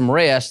take some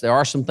rest. There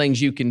are some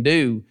things you can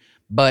do.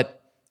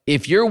 But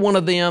if you're one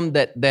of them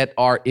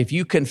if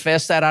you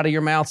confess that out of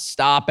your mouth,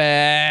 stop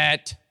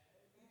it.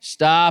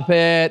 Stop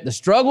it. The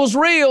struggle's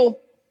real.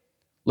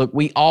 Look,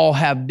 we all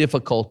have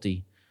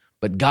difficulty,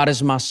 but God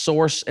is my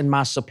source and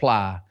my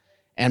supply.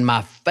 And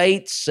my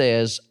faith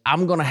says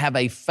I'm going to have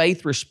a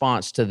faith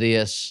response to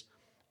this.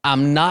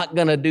 I'm not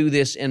going to do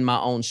this in my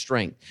own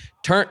strength.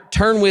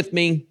 Turn with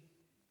me.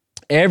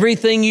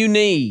 Everything you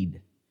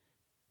need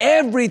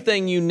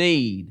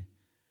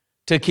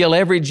to kill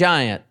every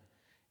giant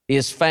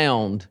is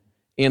found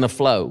in a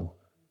flow.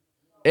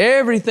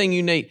 Everything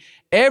you need.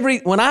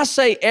 When I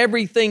say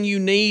everything you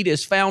need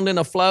is found in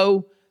a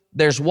flow,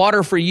 there's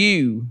water for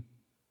you,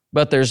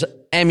 but there's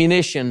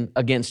ammunition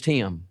against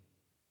him.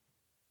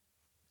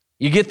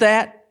 You get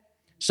that?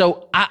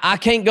 So I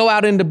can't go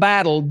out into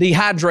battle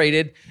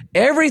dehydrated.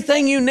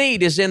 Everything you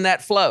need is in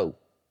that flow.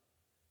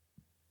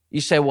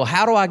 You say, well,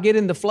 how do I get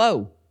in the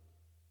flow?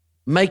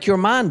 Make your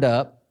mind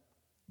up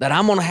that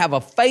I'm going to have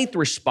a faith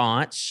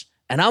response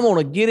and I'm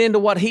going to get into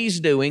what he's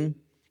doing.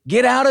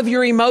 Get out of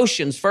your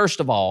emotions, first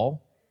of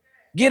all.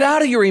 Get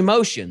out of your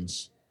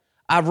emotions.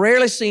 I've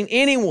rarely seen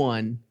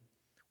anyone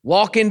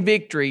walk in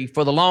victory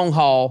for the long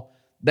haul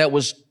that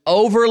was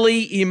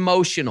overly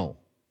emotional.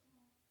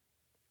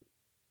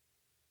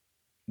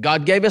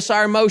 God gave us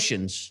our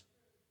emotions.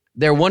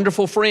 They're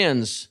wonderful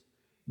friends.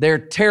 They're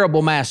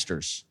terrible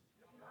masters.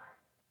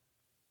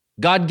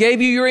 God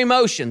gave you your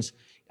emotions.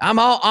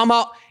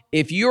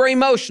 If you're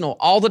emotional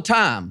all the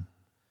time,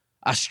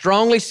 I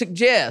strongly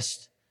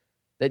suggest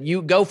that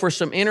you go for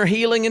some inner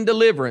healing and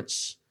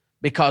deliverance,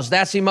 because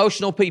that's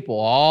emotional people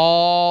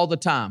all the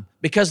time.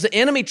 Because the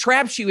enemy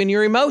traps you in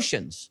your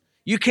emotions.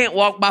 You can't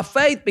walk by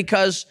faith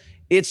because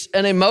it's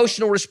an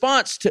emotional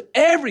response to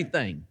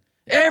everything.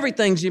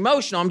 Everything's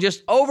emotional. I'm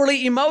just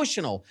overly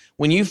emotional.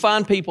 When you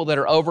find people that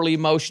are overly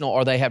emotional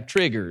or they have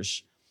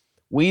triggers,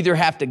 we either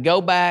have to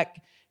go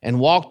back and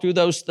walk through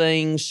those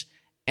things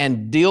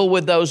and deal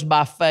with those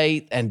by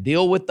faith and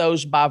deal with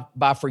those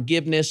by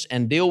forgiveness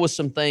and deal with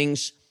some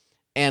things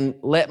and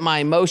let my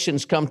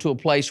emotions come to a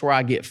place where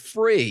I get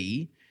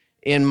free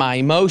in my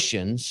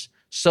emotions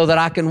so that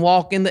I can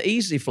walk in the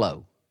easy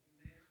flow.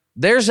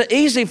 There's an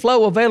easy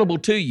flow available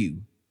to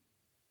you.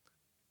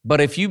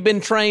 But if you've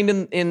been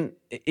trained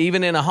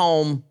even in a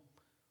home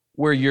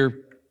where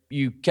you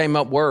came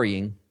up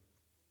worrying,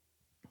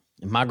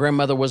 and my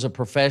grandmother was a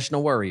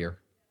professional worrier.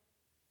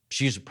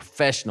 She's a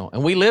professional.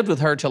 And we lived with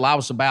her till I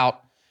was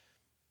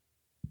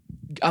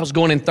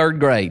going in third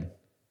grade.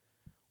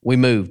 We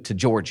moved to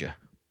Georgia.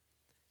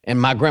 And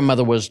my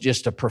grandmother was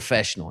just a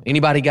professional.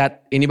 Anybody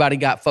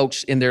got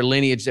folks in their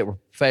lineage that were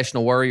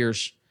professional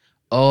worriers?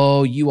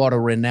 Oh, you ought to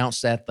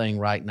renounce that thing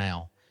right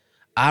now.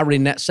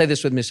 Say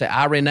this with me. Say,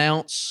 I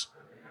renounce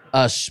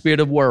a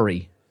spirit of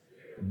worry.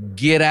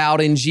 Get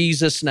out in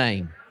Jesus'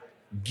 name.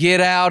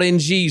 Get out in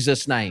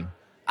Jesus' name.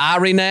 I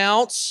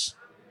renounce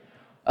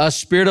a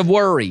spirit of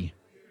worry.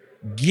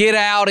 Get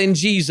out in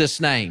Jesus'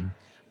 name.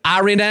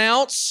 I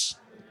renounce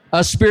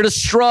a spirit of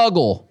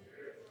struggle.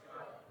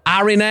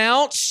 I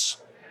renounce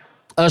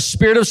a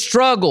spirit of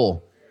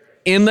struggle.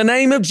 In the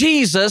name of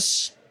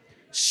Jesus,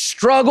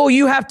 struggle,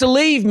 you have to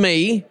leave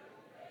me.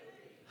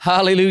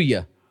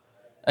 Hallelujah.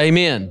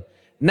 Amen.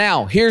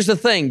 Now, here's the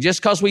thing.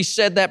 Just because we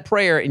said that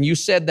prayer and you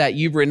said that,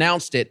 you've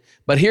renounced it.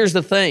 But here's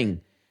the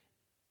thing.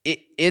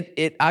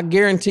 I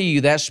guarantee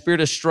you that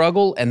spirit of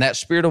struggle and that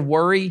spirit of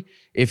worry,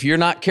 if you're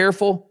not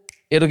careful,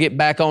 it'll get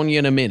back on you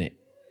in a minute.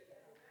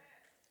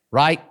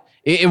 Right?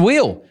 It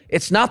will.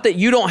 It's not that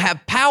you don't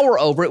have power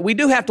over it. We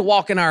do have to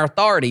walk in our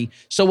authority.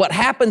 So what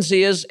happens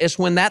is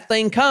when that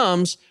thing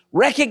comes,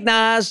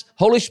 recognize,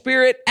 Holy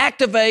Spirit,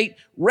 activate,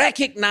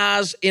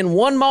 recognize in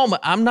one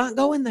moment, I'm not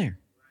going there.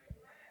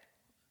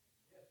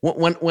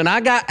 When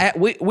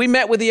we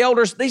met with the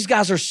elders, these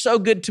guys are so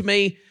good to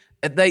me.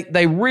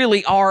 They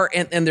really are,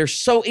 and they're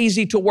so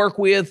easy to work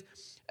with,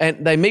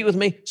 and they meet with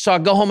me. So I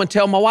go home and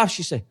tell my wife,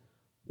 she said,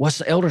 what's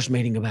the elders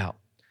meeting about?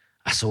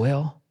 I said,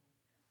 well,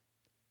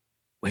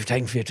 we've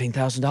taken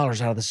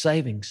 $15,000 out of the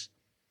savings.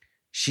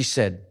 She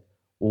said,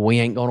 well, we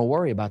ain't going to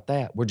worry about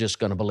that. We're just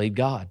going to believe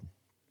God.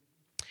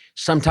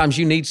 Sometimes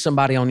you need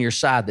somebody on your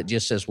side that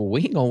just says, well,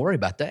 we ain't going to worry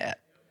about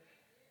that.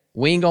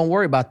 We ain't going to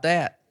worry about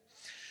that.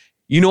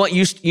 You know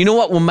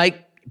what will make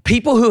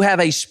people who have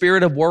a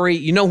spirit of worry,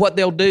 you know what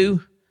they'll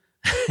do?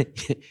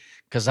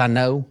 Because I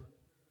know.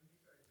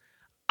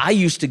 I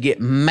used to get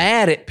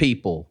mad at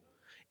people.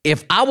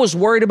 If I was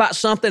worried about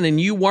something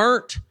and you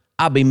weren't,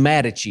 I'd be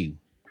mad at you.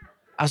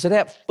 I said,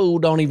 that fool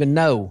don't even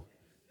know.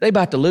 They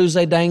about to lose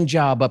their dang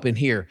job up in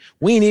here.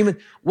 We ain't even,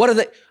 what are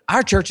they?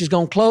 Our church is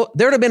going to close.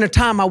 There'd have been a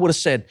time I would have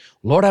said,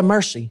 Lord have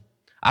mercy.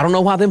 I don't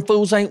know why them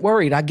fools ain't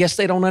worried. I guess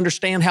they don't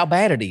understand how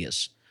bad it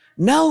is.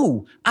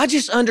 No, I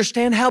just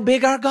understand how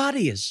big our God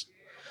is.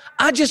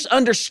 I just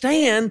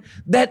understand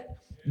that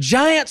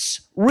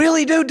giants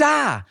really do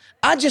die.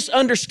 I just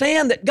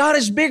understand that God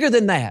is bigger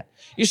than that.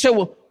 You say,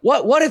 well,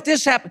 what if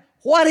this happened?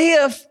 What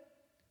if?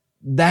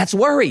 That's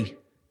worry.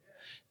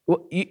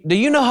 Do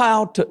you know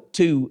how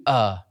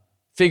to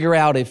figure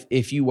out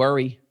if you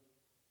worry?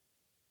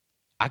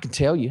 I can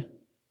tell you.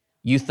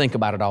 You think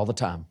about it all the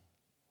time.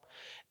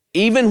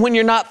 Even when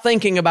you're not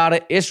thinking about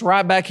it, it's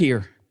right back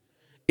here.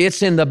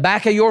 It's in the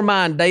back of your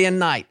mind day and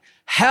night.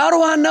 How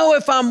do I know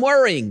if I'm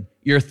worrying?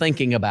 You're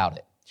thinking about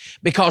it.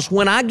 Because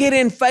when I get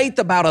in faith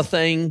about a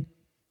thing,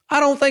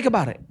 I don't think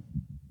about it.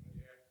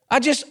 I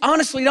just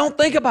honestly don't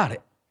think about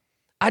it.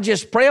 I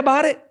just pray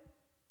about it.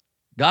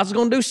 God's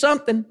going to do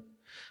something.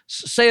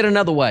 Say it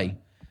another way.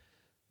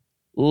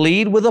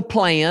 Lead with a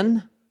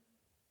plan.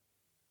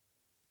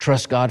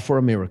 Trust God for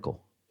a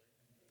miracle.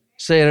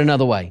 Say it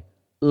another way.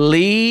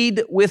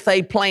 Lead with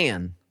a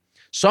plan.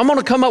 So I'm going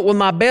to come up with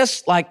my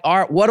best, all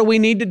right, what do we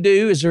need to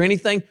do? Is there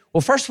anything?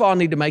 Well, first of all, I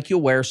need to make you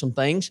aware of some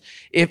things.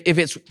 If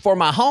it's for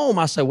my home,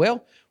 I say,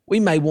 well, we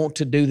may want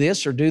to do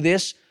this or do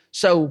this.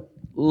 So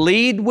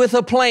lead with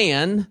a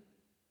plan.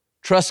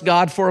 Trust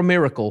God for a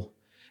miracle.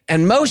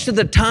 And most of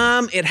the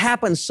time, it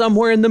happens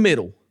somewhere in the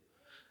middle.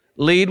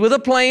 Lead with a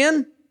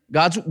plan.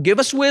 God, give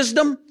us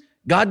wisdom.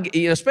 God,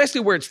 especially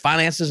where it's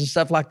finances and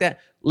stuff like that.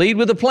 Lead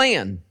with a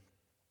plan.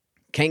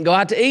 Can't go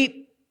out to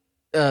eat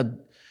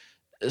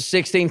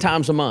 16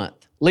 times a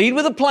month. Lead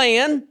with a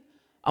plan.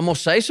 I'm going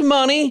to save some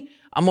money.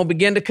 I'm going to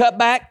begin to cut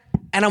back,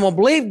 and I'm going to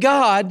believe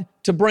God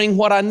to bring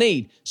what I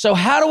need. So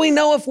how do we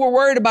know if we're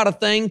worried about a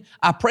thing?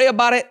 I pray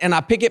about it, and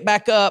I pick it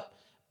back up,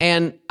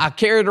 and I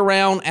carry it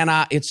around, and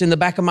it's in the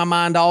back of my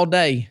mind all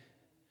day.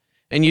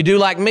 And you do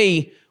like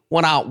me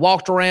when I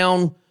walked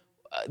around.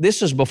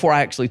 This is before I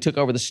actually took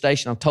over the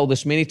station. I've told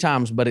this many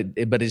times, but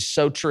it's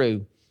so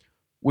true.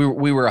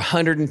 We were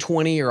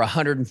 $120,000 or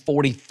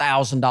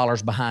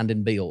 $140,000 behind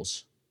in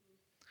bills.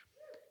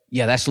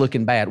 Yeah, that's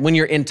looking bad. When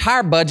your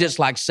entire budget's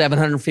like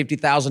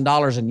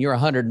 $750,000 and you're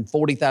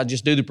 $140,000,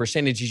 just do the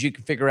percentages, you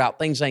can figure out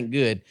things ain't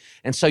good.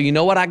 And so you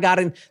know what I got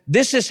in?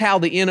 This is how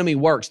the enemy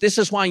works. This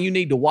is why you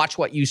need to watch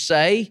what you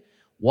say.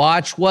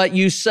 Watch what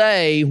you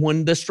say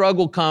when the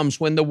struggle comes,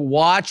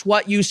 watch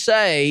what you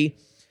say.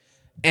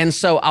 And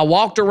so I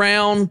walked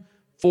around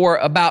for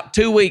about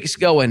 2 weeks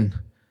going,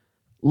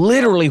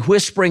 literally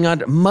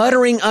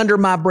muttering under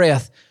my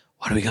breath,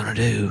 what are we going to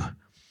do?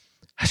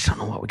 I just don't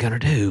know what we're going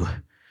to do.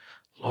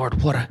 Lord,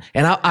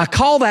 and I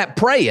call that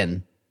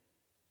praying.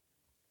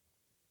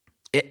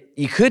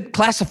 You could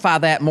classify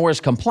that more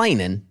as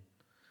complaining.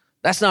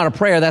 That's not a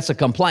prayer, that's a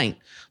complaint.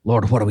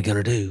 Lord, what are we going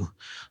to do?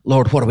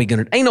 Lord, what are we going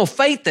to do? Ain't no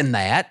faith in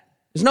that.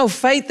 There's no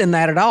faith in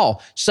that at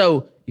all.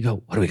 So you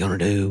go, what are we going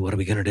to do? What are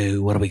we going to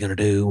do? What are we going to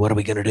do? What are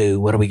we going to do?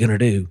 What are we going to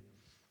do?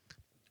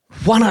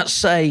 Why not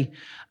say,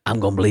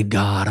 I'm going to believe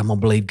God. I'm going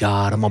to believe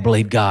God. I'm going to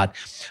believe God.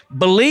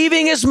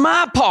 Believing is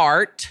my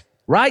part,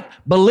 right?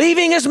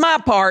 Believing is my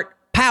part.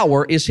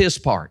 Power is His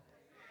part.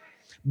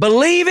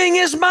 Believing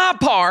is my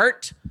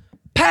part.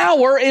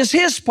 Power is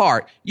His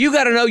part. You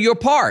got to know your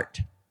part.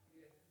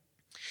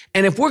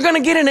 And if we're going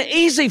to get in an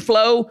easy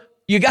flow,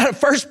 you got to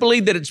first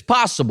believe that it's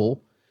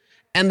possible.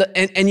 And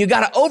you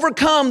got to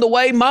overcome the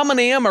way Mom and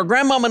them or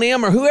Grandmama and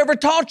them or whoever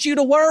taught you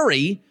to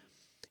worry.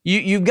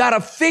 You've got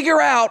to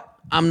figure out,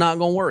 I'm not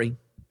going to worry.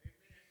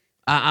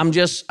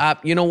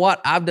 You know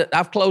what?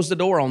 I've closed the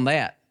door on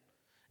that.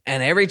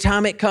 And every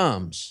time it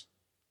comes,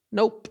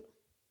 nope.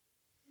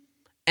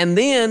 And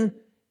then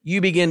you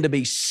begin to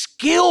be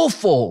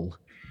skillful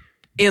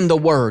in the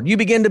word. You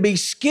begin to be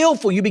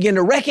skillful. You begin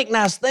to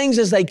recognize things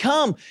as they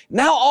come.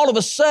 Now, all of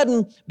a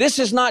sudden, this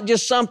is not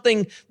just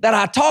something that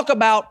I talk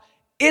about.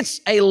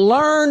 It's a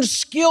learned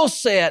skill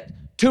set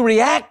to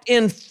react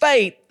in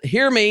faith.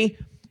 Hear me.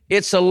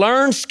 It's a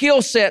learned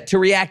skill set to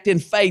react in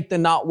faith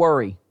and not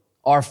worry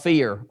or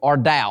fear or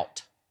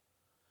doubt.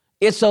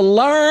 It's a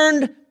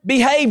learned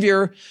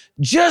behavior,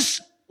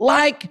 just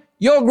like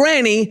your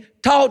granny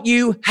taught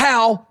you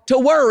how to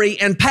worry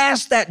and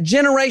passed that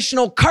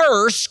generational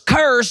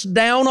curse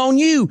down on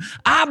you.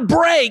 I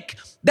break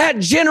that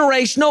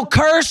generational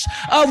curse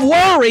of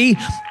worry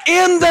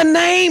in the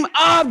name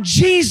of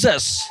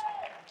Jesus.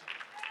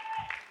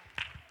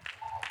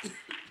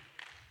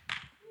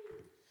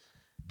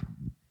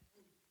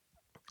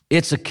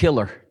 It's a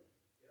killer.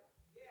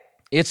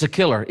 It's a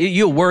killer.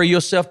 You'll worry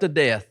yourself to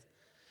death.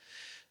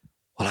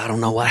 Well, I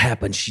don't know what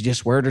happened. She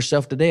just worried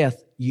herself to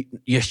death.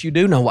 Yes, you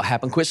do know what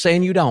happened. Quit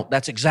saying you don't.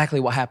 That's exactly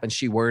what happened.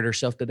 She worried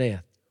herself to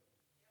death.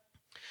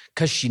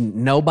 Because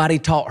nobody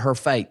taught her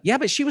faith. Yeah,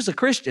 but she was a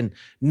Christian.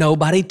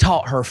 Nobody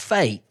taught her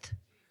faith.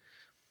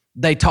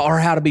 They taught her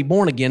how to be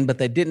born again, but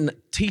they didn't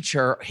teach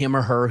her, him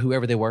or her,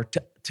 whoever they were,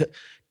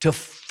 to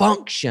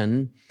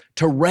function,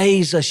 to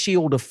raise a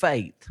shield of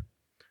faith,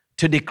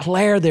 to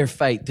declare their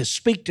faith, to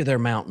speak to their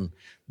mountain.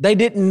 They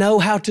didn't know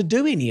how to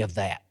do any of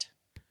that.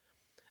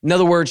 In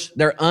other words,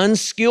 they're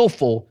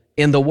unskillful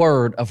in the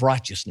word of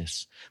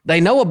righteousness. They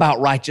know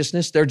about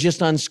righteousness. They're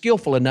just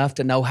unskillful enough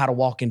to know how to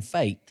walk in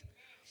faith.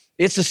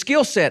 It's a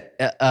skill set,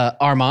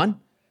 Armand.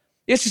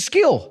 It's a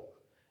skill.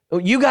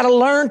 You got to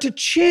learn to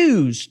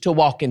choose to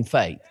walk in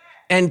faith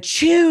and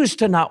choose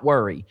to not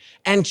worry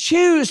and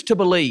choose to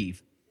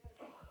believe.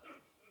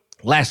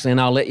 Lastly,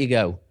 and I'll let you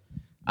go.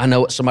 I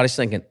know what somebody's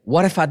thinking.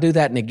 What if I do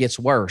that and it gets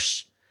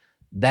worse?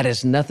 That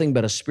is nothing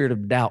but a spirit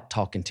of doubt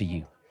talking to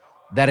you.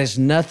 That is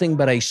nothing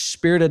but a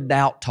spirit of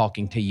doubt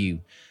talking to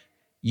you.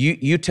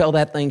 You tell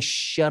that thing,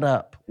 shut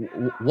up.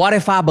 What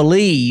if I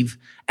believe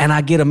and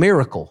I get a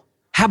miracle?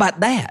 How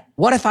about that?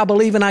 What if I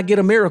believe and I get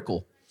a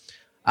miracle?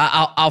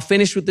 I'll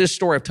finish with this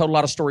story. I've told a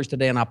lot of stories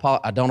today, and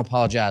I don't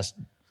apologize.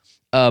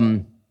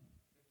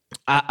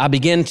 I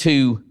began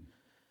to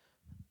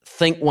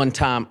think one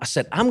time. I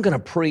said, I'm going to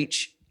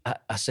preach.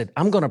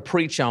 I'm going to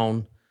preach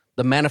on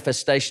the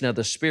manifestation of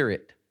the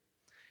Spirit,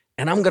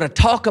 and I'm going to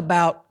talk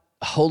about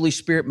Holy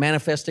Spirit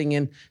manifesting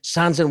in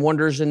signs and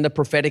wonders and the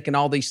prophetic and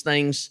all these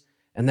things.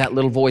 And that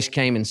little voice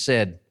came and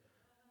said,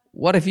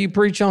 what if you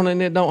preach on it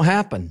and it don't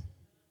happen?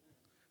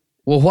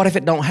 Well, what if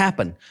it don't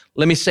happen?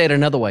 Let me say it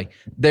another way.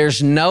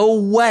 There's no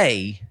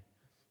way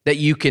that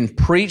you can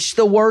preach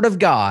the word of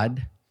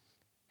God,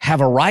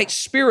 have a right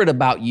spirit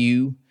about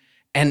you,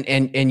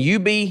 and you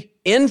be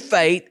in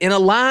faith, in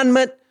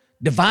alignment,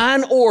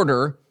 divine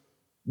order.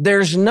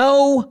 There's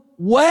no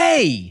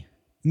way,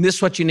 and this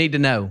is what you need to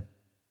know.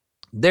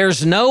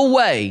 There's no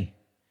way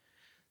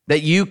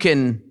that you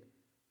can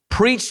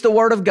preach the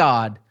word of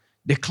God,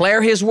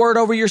 declare his word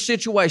over your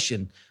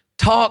situation,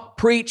 talk,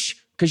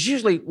 preach, because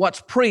usually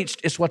what's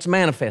preached is what's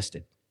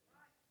manifested,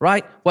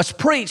 right? What's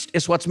preached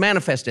is what's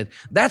manifested.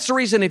 That's the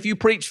reason if you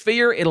preach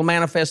fear, it'll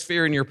manifest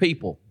fear in your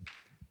people.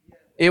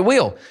 It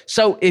will.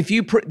 So if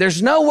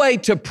there's no way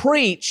to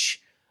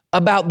preach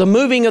about the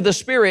moving of the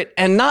Spirit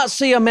and not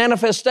see a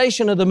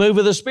manifestation of the move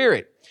of the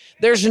Spirit.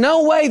 There's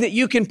no way that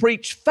you can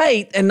preach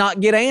faith and not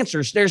get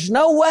answers. There's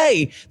no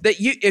way that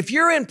if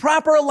you're in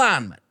proper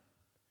alignment,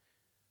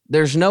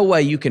 there's no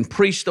way you can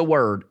preach the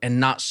word and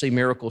not see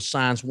miracles,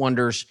 signs,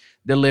 wonders,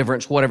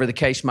 deliverance, whatever the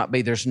case might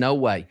be. There's no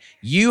way.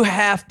 You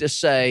have to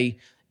say,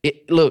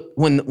 look,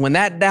 when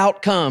that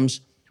doubt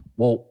comes,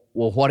 well,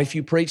 what if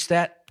you preach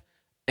that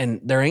and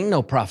there ain't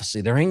no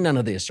prophecy, there ain't none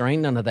of this, there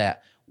ain't none of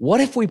that.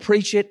 What if we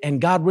preach it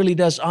and God really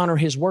does honor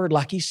his word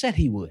like he said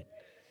he would?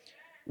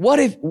 What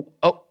if,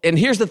 and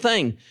here's the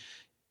thing,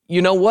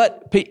 you know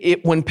what?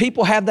 When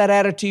people have that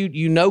attitude,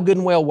 you know good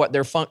and well what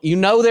their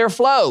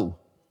flow.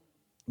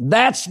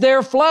 That's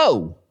their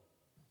flow.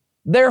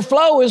 Their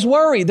flow is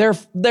worry. Their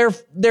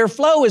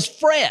flow is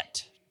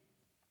fret.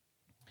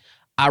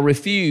 I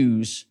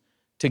refuse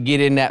to get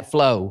in that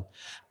flow.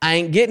 I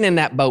ain't getting in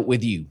that boat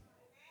with you.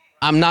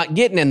 I'm not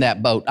getting in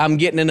that boat. I'm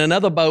getting in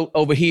another boat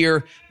over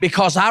here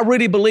because I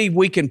really believe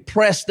we can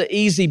press the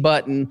easy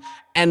button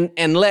and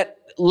let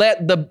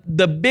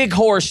the big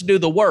horse do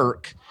the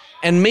work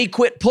and me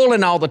quit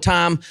pulling all the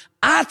time.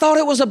 I thought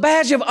it was a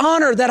badge of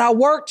honor that I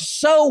worked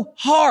so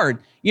hard.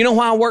 You know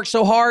why I worked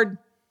so hard?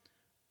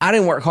 I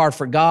didn't work hard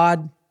for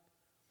God.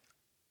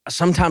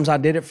 Sometimes I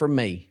did it for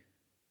me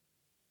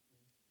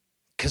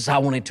because I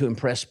wanted to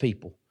impress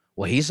people.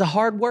 Well, he's a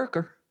hard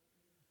worker.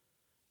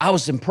 I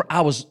wasn't,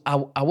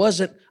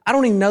 I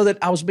don't even know that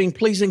I was being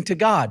pleasing to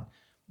God,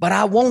 but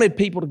I wanted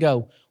people to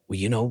go, well,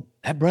 you know,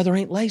 that brother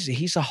ain't lazy.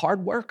 He's a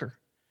hard worker.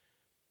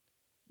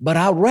 But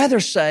I'd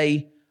rather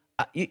say,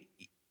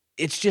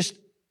 it's just,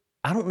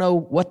 I don't know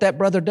what that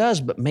brother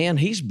does, but man,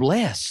 he's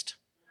blessed.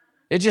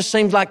 It just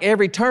seems like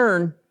every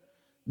turn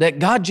that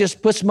God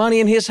just puts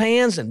money in his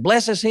hands and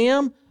blesses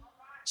him.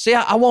 See,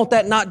 I want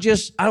that not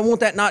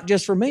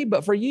just for me,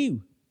 but for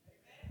you.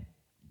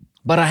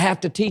 But I have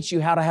to teach you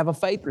how to have a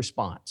faith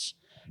response,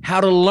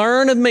 how to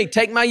learn of me.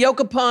 Take my yoke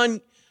upon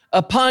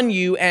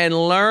you and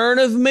learn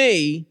of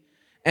me,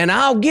 and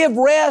I'll give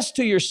rest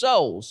to your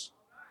souls.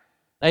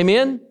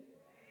 Amen?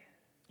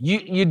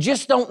 You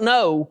just don't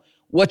know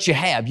what you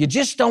have. You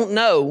just don't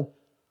know.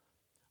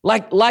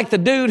 Like the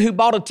dude who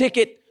bought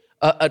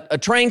a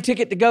train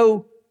ticket to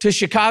go to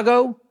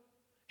Chicago.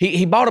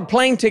 He bought a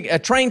train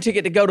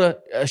ticket to go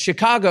to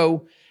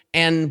Chicago,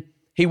 and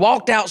he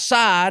walked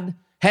outside,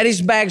 had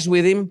his bags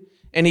with him,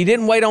 and he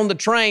didn't wait on the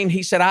train.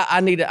 He said, I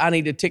need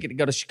a ticket to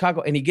go to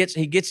Chicago. And he gets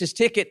his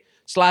ticket,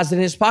 slides it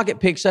in his pocket,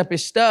 picks up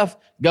his stuff,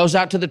 goes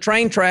out to the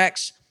train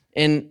tracks,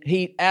 and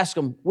he asks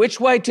him, which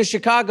way to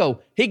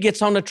Chicago? He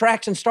gets on the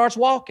tracks and starts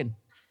walking.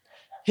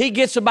 He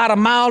gets about a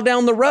mile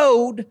down the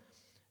road.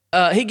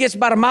 He gets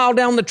about a mile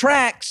down the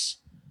tracks,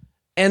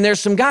 and there's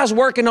some guys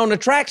working on the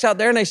tracks out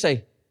there, and they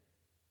say,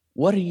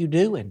 what are you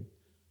doing?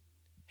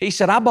 He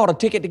said, I bought a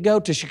ticket to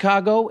go to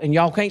Chicago, and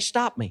y'all can't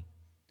stop me.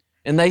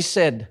 And they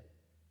said,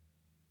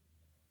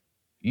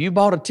 you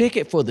bought a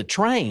ticket for the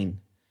train,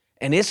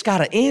 and it's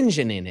got an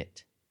engine in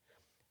it,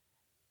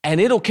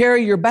 and it'll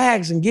carry your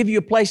bags and give you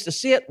a place to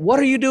sit. What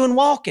are you doing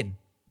walking?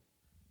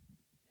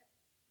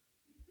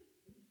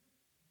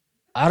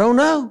 I don't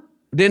know.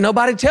 Didn't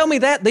nobody tell me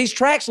that. These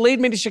tracks lead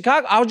me to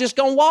Chicago. I was just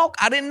going to walk.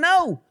 I didn't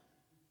know.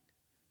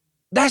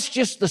 That's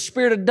just the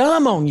spirit of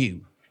dumb on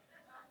you.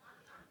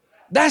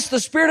 That's the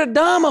spirit of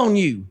dumb on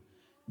you.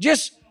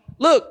 Just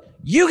look,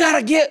 you got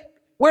to get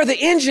where the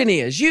engine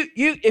is.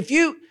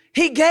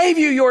 He gave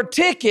you your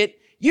ticket.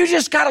 You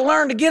just got to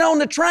learn to get on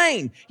the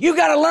train. You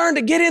got to learn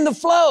to get in the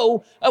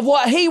flow of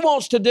what he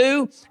wants to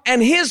do.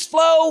 And his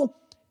flow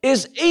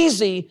is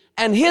easy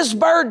and his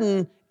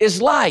burden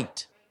is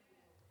light.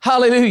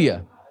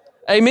 Hallelujah.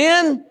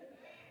 Amen.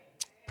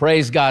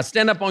 Praise God.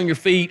 Stand up on your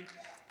feet.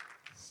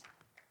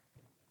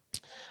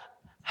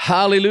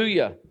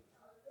 Hallelujah.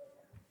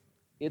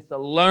 It's a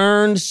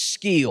learned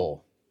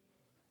skill.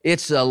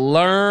 It's a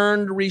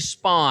learned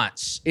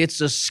response. It's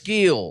a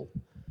skill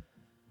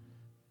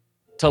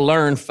to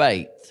learn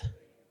faith.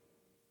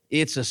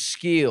 It's a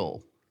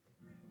skill.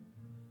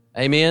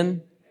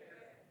 Amen.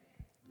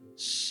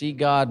 See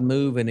God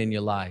moving in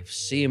your life.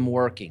 See Him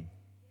working.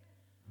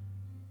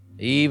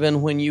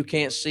 Even when you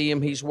can't see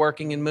Him, He's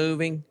working and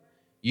moving.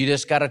 You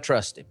just got to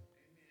trust Him.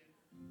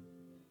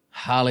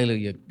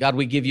 Hallelujah. God,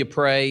 we give you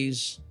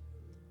praise.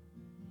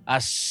 I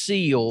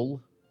seal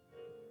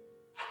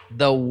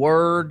the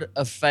word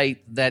of faith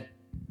that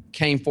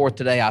came forth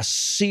today. I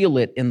seal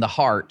it in the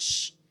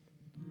hearts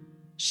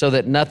so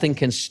that nothing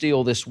can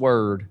steal this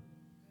word.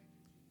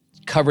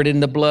 Covered in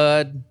the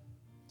blood.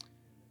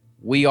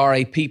 We are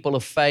a people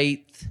of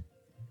faith,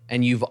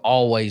 and you've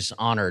always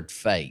honored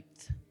faith.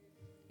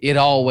 It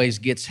always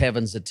gets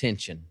heaven's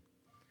attention.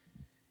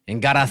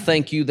 And God, I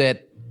thank you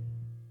that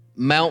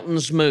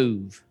mountains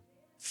move.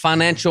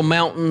 Financial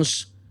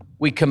mountains,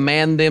 we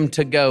command them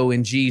to go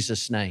in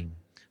Jesus' name.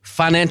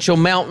 Financial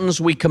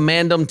mountains, we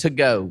command them to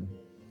go.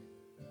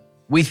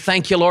 We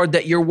thank you, Lord,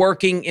 that you're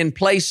working in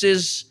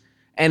places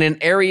and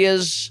in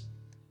areas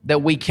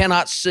that we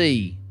cannot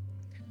see.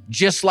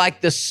 Just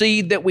like the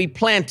seed that we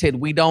planted,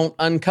 we don't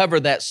uncover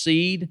that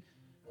seed.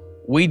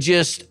 We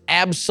just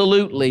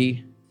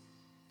absolutely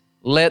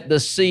let the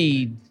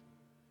seed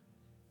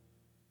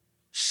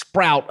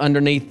sprout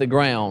underneath the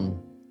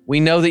ground. We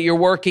know that you're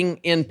working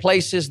in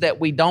places that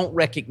we don't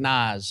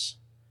recognize,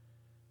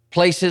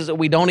 places that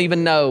we don't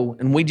even know,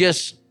 and we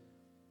just,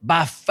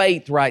 by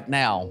faith right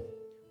now,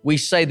 we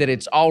say that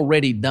it's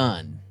already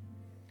done.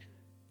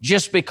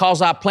 Just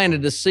because I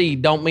planted a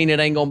seed don't mean it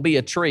ain't going to be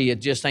a tree. It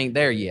just ain't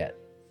there yet.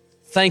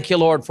 Thank you,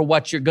 Lord, for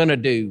what you're going to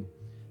do.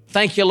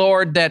 Thank you,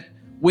 Lord, that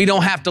we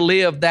don't have to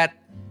live that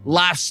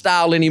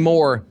lifestyle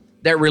anymore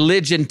that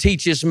religion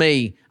teaches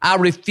me. I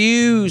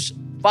refuse,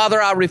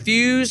 Father, I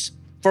refuse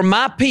for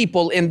my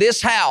people in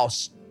this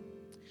house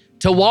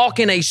to walk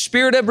in a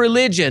spirit of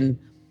religion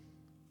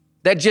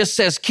that just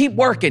says, keep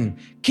working,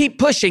 keep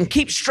pushing,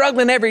 keep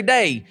struggling every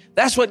day.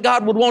 That's what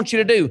God would want you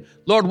to do.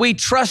 Lord, we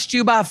trust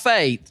you by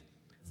faith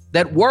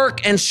that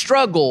work and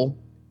struggle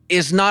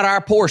is not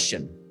our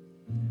portion.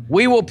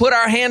 We will put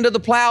our hand to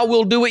the plow.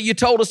 We'll do what you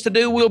told us to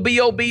do. We'll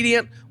be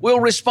obedient. We'll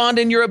respond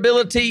in your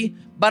ability,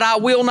 but I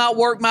will not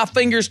work my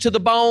fingers to the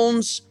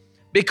bones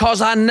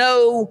because I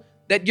know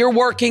that you're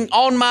working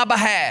on my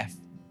behalf.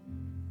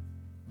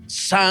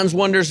 Signs,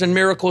 wonders, and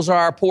miracles are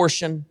our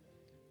portion.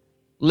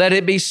 Let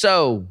it be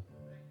so.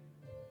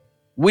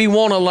 We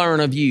want to learn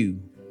of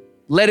you.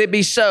 Let it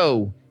be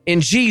so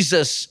in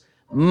Jesus'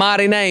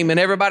 mighty name. And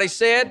everybody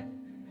said,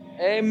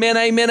 amen,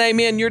 amen,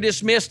 amen. You're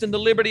dismissed in the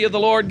liberty of the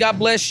Lord. God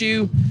bless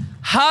you.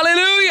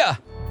 Hallelujah.